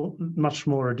much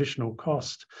smaller additional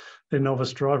cost, their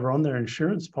novice driver on their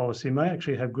insurance policy, may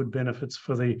actually have good benefits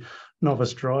for the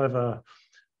novice driver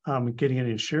getting an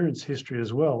insurance history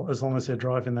as well, as long as they're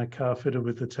driving that car fitted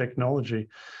with the technology.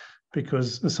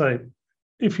 Because, say,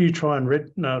 if you try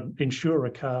and insure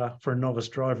a car for a novice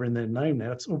driver in their name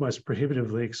now, it's almost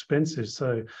prohibitively expensive.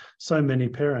 So many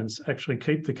parents actually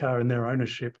keep the car in their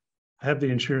ownership, have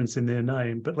the insurance in their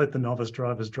name, but let the novice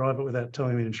drivers drive it without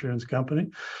telling the insurance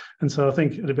company. And so I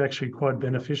think it'd be actually quite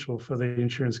beneficial for the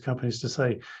insurance companies to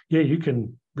say, yeah, you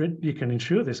can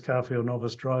insure this car for your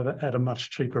novice driver at a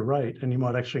much cheaper rate, and you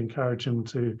might actually encourage them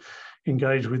to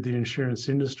engage with the insurance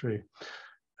industry.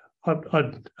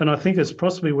 And I think it's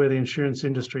possibly where the insurance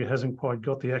industry hasn't quite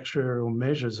got the actuarial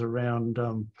measures around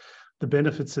the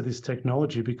benefits of this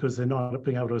technology, because they're not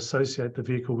being able to associate the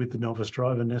vehicle with the novice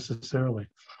driver necessarily.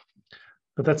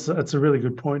 But that's a really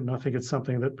good point, and I think it's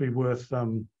something that'd be worth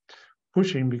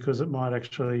pushing, because it might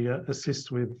actually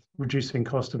assist with reducing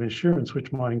cost of insurance,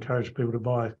 which might encourage people to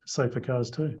buy safer cars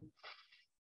too.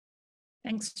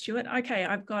 Thanks, Stuart. Okay,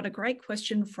 I've got a great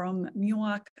question from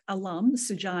MUARC alum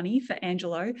Sujani for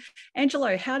Angelo.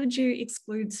 Angelo, how did you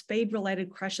exclude speed-related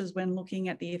crashes when looking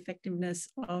at the effectiveness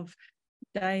of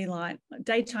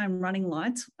daytime running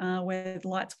lights, where the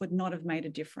lights would not have made a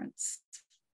difference?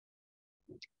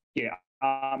 Yeah.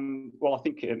 Well, I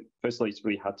think firstly, it's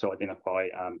really hard to identify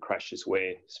crashes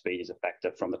where speed is a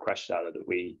factor from the crash data that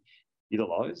we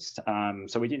utilised.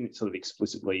 So we didn't sort of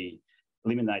explicitly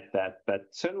eliminate that, but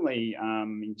certainly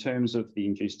in terms of the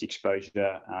induced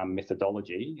exposure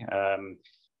methodology,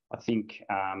 I think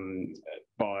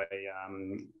by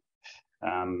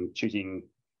choosing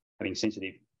having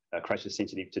crashes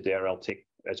sensitive to DRL tech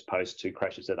as opposed to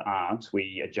crashes that aren't,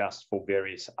 we adjust for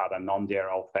various other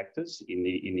non-DRL factors in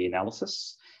the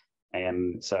analysis.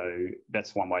 And so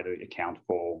that's one way to account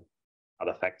for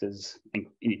other factors, in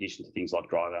addition to things like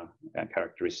driver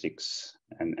characteristics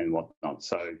and whatnot.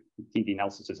 So I think the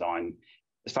analysis design,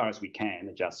 as far as we can,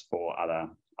 adjust for other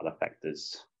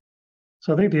factors.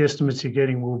 So I think the estimates you're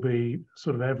getting will be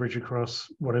sort of average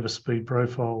across whatever speed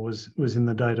profile was in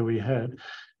the data we had.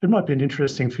 It might be an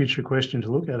interesting future question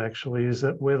to look at, actually, is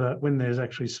that whether, when there's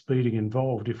actually speeding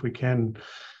involved, if we can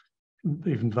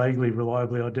even vaguely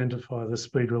reliably identify the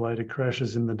speed-related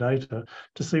crashes in the data,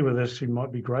 to see whether there actually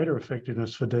might be greater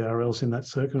effectiveness for DRLs in that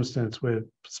circumstance where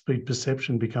speed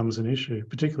perception becomes an issue,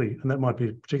 particularly, and that might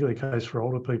be particularly the case for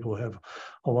older people who have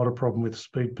a lot of problem with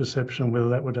speed perception, whether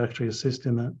that would actually assist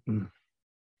in that.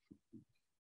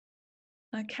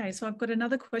 Okay, so I've got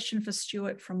another question for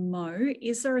Stuart from Mo.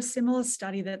 Is there a similar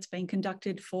study that's been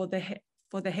conducted for the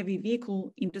heavy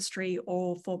vehicle industry,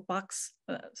 or for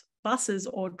buses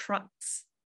or trucks?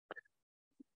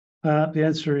 The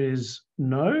answer is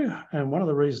no, and one of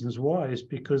the reasons why is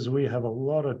because we have a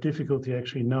lot of difficulty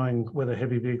actually knowing whether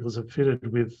heavy vehicles are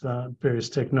fitted with various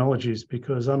technologies,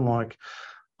 because unlike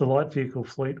the light vehicle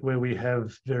fleet, where we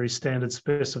have very standard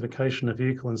specification of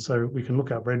vehicle, and so we can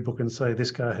look up Red Book and say this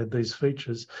car had these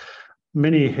features,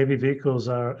 many heavy vehicles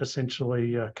are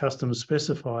essentially custom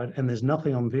specified, and there's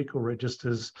nothing on vehicle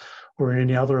registers or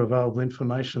any other available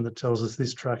information that tells us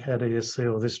this truck had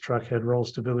ESC or this truck had roll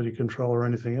stability control or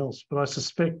anything else. But I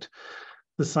suspect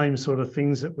the same sort of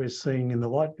things that we're seeing in the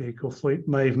light vehicle fleet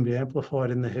may even be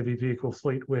amplified in the heavy vehicle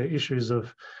fleet, where issues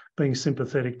of being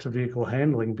sympathetic to vehicle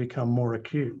handling become more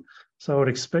acute. So I would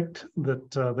expect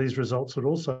that these results would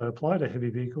also apply to heavy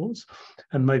vehicles,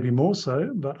 and maybe more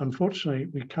so, but unfortunately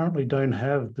we currently don't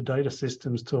have the data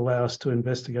systems to allow us to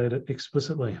investigate it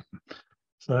explicitly.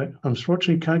 So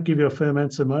unfortunately can't give you a firm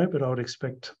answer, Mo, but I would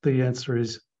expect the answer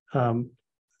is a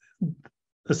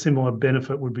similar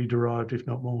benefit would be derived, if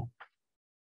not more.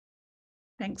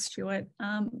 Thanks, Stuart.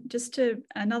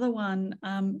 Another one,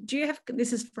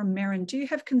 this is from Merrin, do you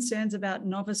have concerns about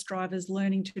novice drivers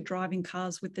learning to drive in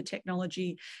cars with the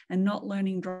technology and not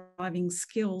learning driving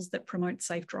skills that promote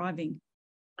safe driving?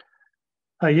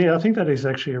 Yeah, I think that is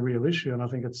actually a real issue, and I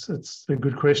think it's a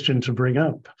good question to bring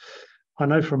up. I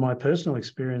know from my personal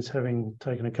experience, having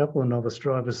taken a couple of novice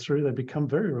drivers through, they become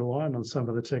very reliant on some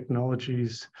of the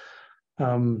technologies,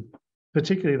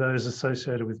 particularly those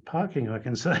associated with parking, I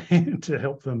can say, to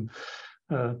help them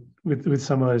with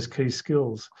some of those key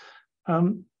skills.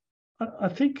 I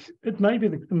think it may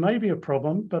be a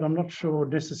problem, but I'm not sure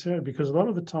necessarily, because a lot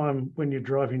of the time when you're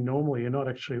driving normally, you're not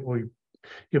actually, or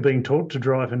you're being taught to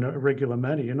drive in a regular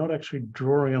manner, you're not actually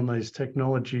drawing on these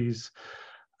technologies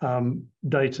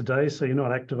day to day. So you're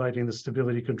not activating the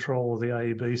stability control or the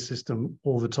AEB system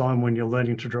all the time when you're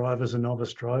learning to drive as a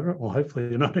novice driver, or hopefully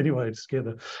you're not anyway, to scare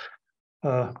the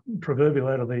proverbial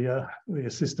out of the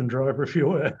assistant driver, if you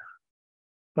were.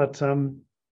 But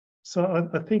so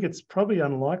I think it's probably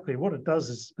unlikely. What it does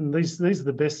is, and these are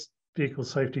the best vehicle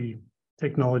safety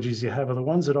technologies you have are the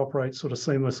ones that operate sort of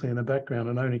seamlessly in the background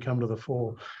and only come to the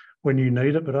fore when you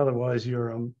need it, but otherwise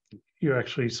you're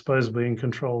actually supposedly in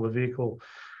control of the vehicle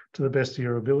to the best of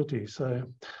your ability. So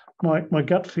my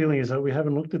gut feeling is that we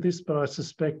haven't looked at this, but I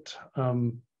suspect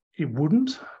it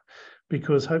wouldn't,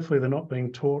 because hopefully they're not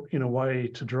being taught in a way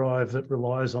to drive that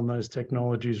relies on those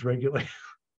technologies regularly.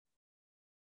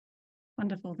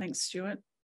 Wonderful, thanks, Stuart.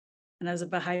 And as a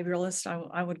behaviouralist,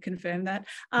 I would confirm that.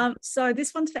 So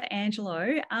this one's for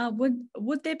Angelo.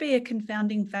 Would there be a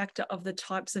confounding factor of the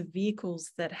types of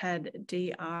vehicles that had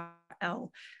DRL?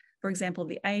 For example,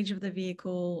 the age of the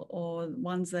vehicle or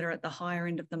ones that are at the higher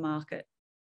end of the market?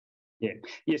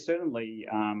 Yeah, certainly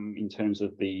in terms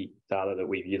of the data that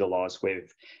we've utilised,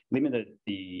 we've limited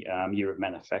the year of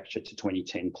manufacture to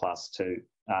 2010 plus to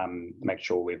make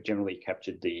sure we've generally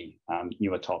captured the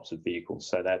newer types of vehicles.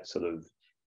 So that sort of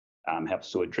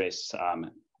helps to address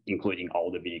including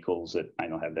older vehicles that may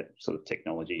not have that sort of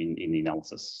technology in the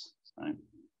analysis. So.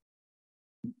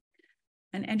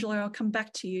 And Angelo, I'll come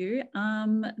back to you.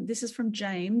 This is from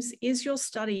James. Is your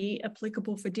study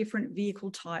applicable for different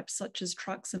vehicle types, such as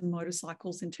trucks and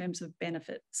motorcycles, in terms of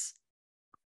benefits?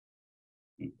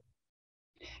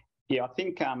 Yeah, I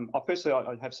think firstly,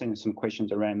 I have seen some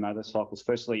questions around motorcycles.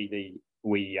 Firstly,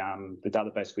 the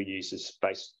database we use is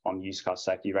based on used car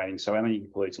safety ratings, so it only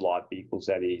includes light vehicles,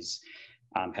 that is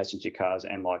passenger cars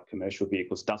and light commercial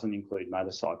vehicles, doesn't include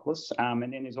motorcyclists. And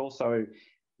then there's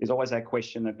always that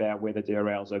question about whether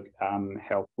DRLs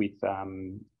help with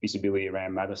visibility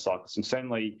around motorcycles. And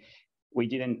certainly we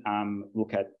didn't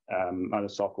look at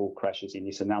motorcycle crashes in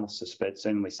this analysis, but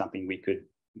certainly something we could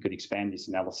expand this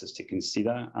analysis to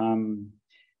consider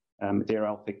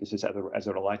DRL thicknesses as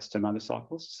it relates to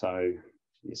motorcyclists. So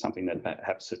it's something that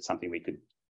perhaps it's something we could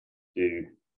do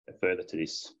further to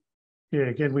this. Yeah,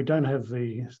 again, we don't have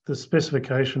the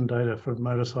specification data for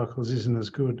motorcycles isn't as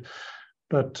good.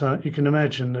 But you can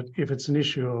imagine that if it's an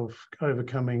issue of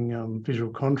overcoming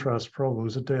visual contrast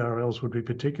problems, the DRLs would be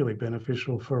particularly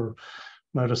beneficial for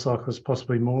motorcyclists,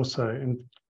 possibly more so, and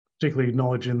particularly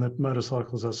acknowledging that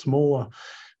motorcycles are smaller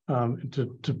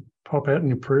to pop out in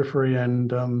your periphery,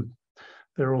 and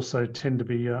they also tend to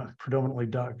be predominantly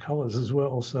dark colours as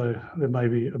well, so there may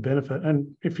be a benefit.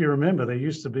 And if you remember, there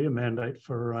used to be a mandate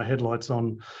for headlights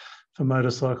on for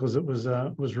motorcycles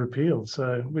that was repealed.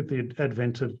 So with the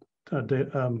advent of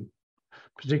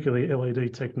particularly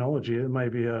LED technology, it may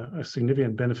be a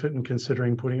significant benefit in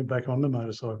considering putting it back on the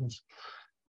motorcycles.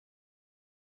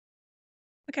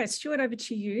 Okay, Stuart, over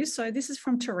to you. So this is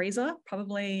from Teresa,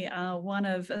 probably one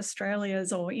of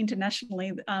Australia's or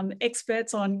internationally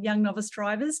experts on young novice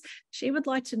drivers. She would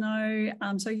like to know,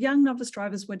 so young novice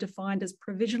drivers were defined as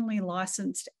provisionally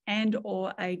licensed and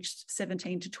or aged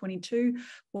 17 to 22.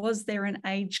 Was there an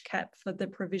age cap for the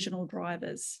provisional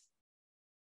drivers?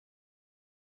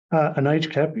 An age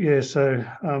cap, yeah. So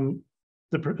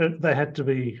they had to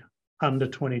be under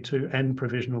 22 and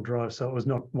provisional drive. So it was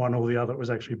not one or the other; it was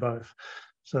actually both.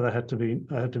 So they had to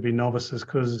be novices,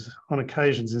 because on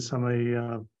occasions in some of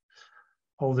the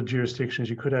older jurisdictions,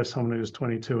 you could have someone who was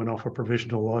 22 and offer a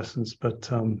provisional license,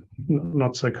 but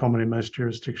not so common in most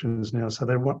jurisdictions now. So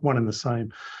they're one and the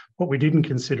same. What we didn't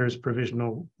consider is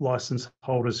provisional license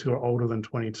holders who are older than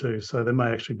 22. So there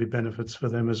may actually be benefits for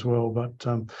them as well, but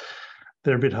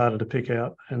they're a bit harder to pick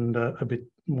out and a bit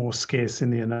more scarce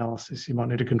in the analysis. You might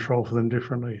need to control for them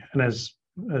differently. And as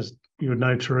you would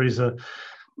know, Teresa,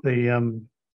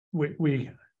 we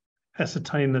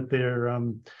ascertain that their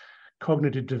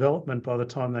cognitive development by the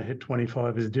time they hit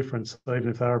 25 is different. So even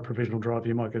if they are a provisional driver,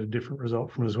 you might get a different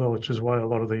result from as well, which is why a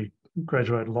lot of the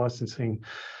graduated licensing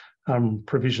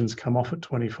provisions come off at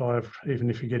 25, even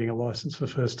if you're getting a license for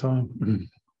the first time.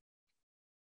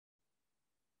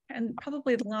 And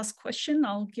probably the last question,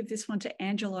 I'll give this one to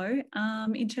Angelo.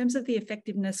 In terms of the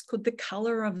effectiveness, could the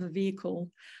colour of the vehicle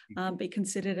be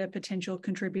considered a potential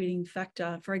contributing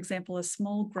factor? For example, a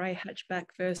small grey hatchback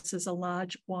versus a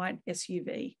large white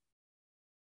SUV?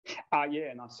 Yeah,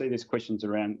 and I see there's questions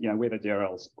around, whether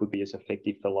DRLs could be as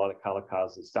effective for lighter colour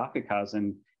cars as darker cars.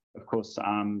 And of course,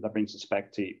 that brings us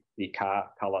back to the car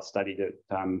colour study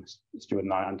that Stuart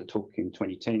and I undertook in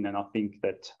 2010. And I think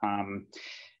that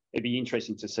it'd be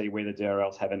interesting to see whether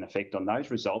DRLs have an effect on those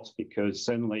results, because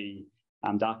certainly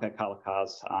darker colour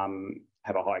cars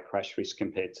have a high crash risk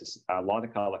compared to lighter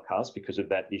colour cars because of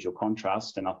that visual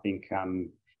contrast. And I think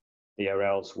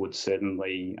DRLs would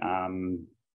certainly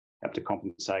have to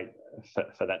compensate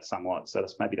for that somewhat. So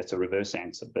maybe that's a reverse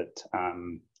answer, but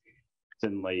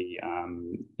certainly,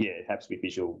 it helps with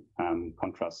visual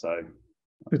contrast. So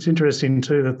It's interesting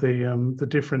too that the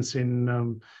difference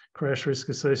in crash risk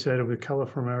associated with colour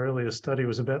from our earlier study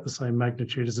was about the same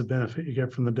magnitude as the benefit you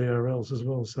get from the DRLs as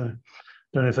well. So I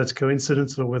don't know if that's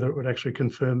coincidence or whether it would actually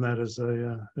confirm that as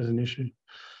an issue.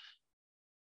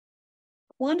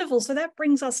 Wonderful. So that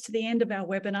brings us to the end of our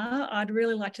webinar. I'd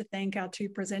really like to thank our two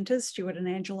presenters, Stuart and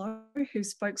Angelo, who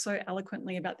spoke so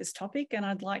eloquently about this topic. And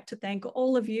I'd like to thank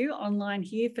all of you online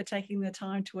here for taking the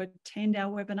time to attend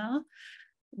our webinar.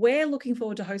 We're looking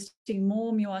forward to hosting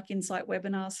more MUARC Insight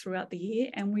webinars throughout the year,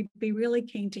 and we'd be really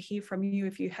keen to hear from you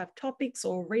if you have topics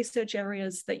or research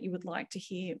areas that you would like to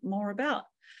hear more about.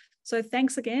 So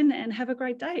thanks again and have a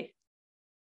great day.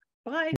 Bye.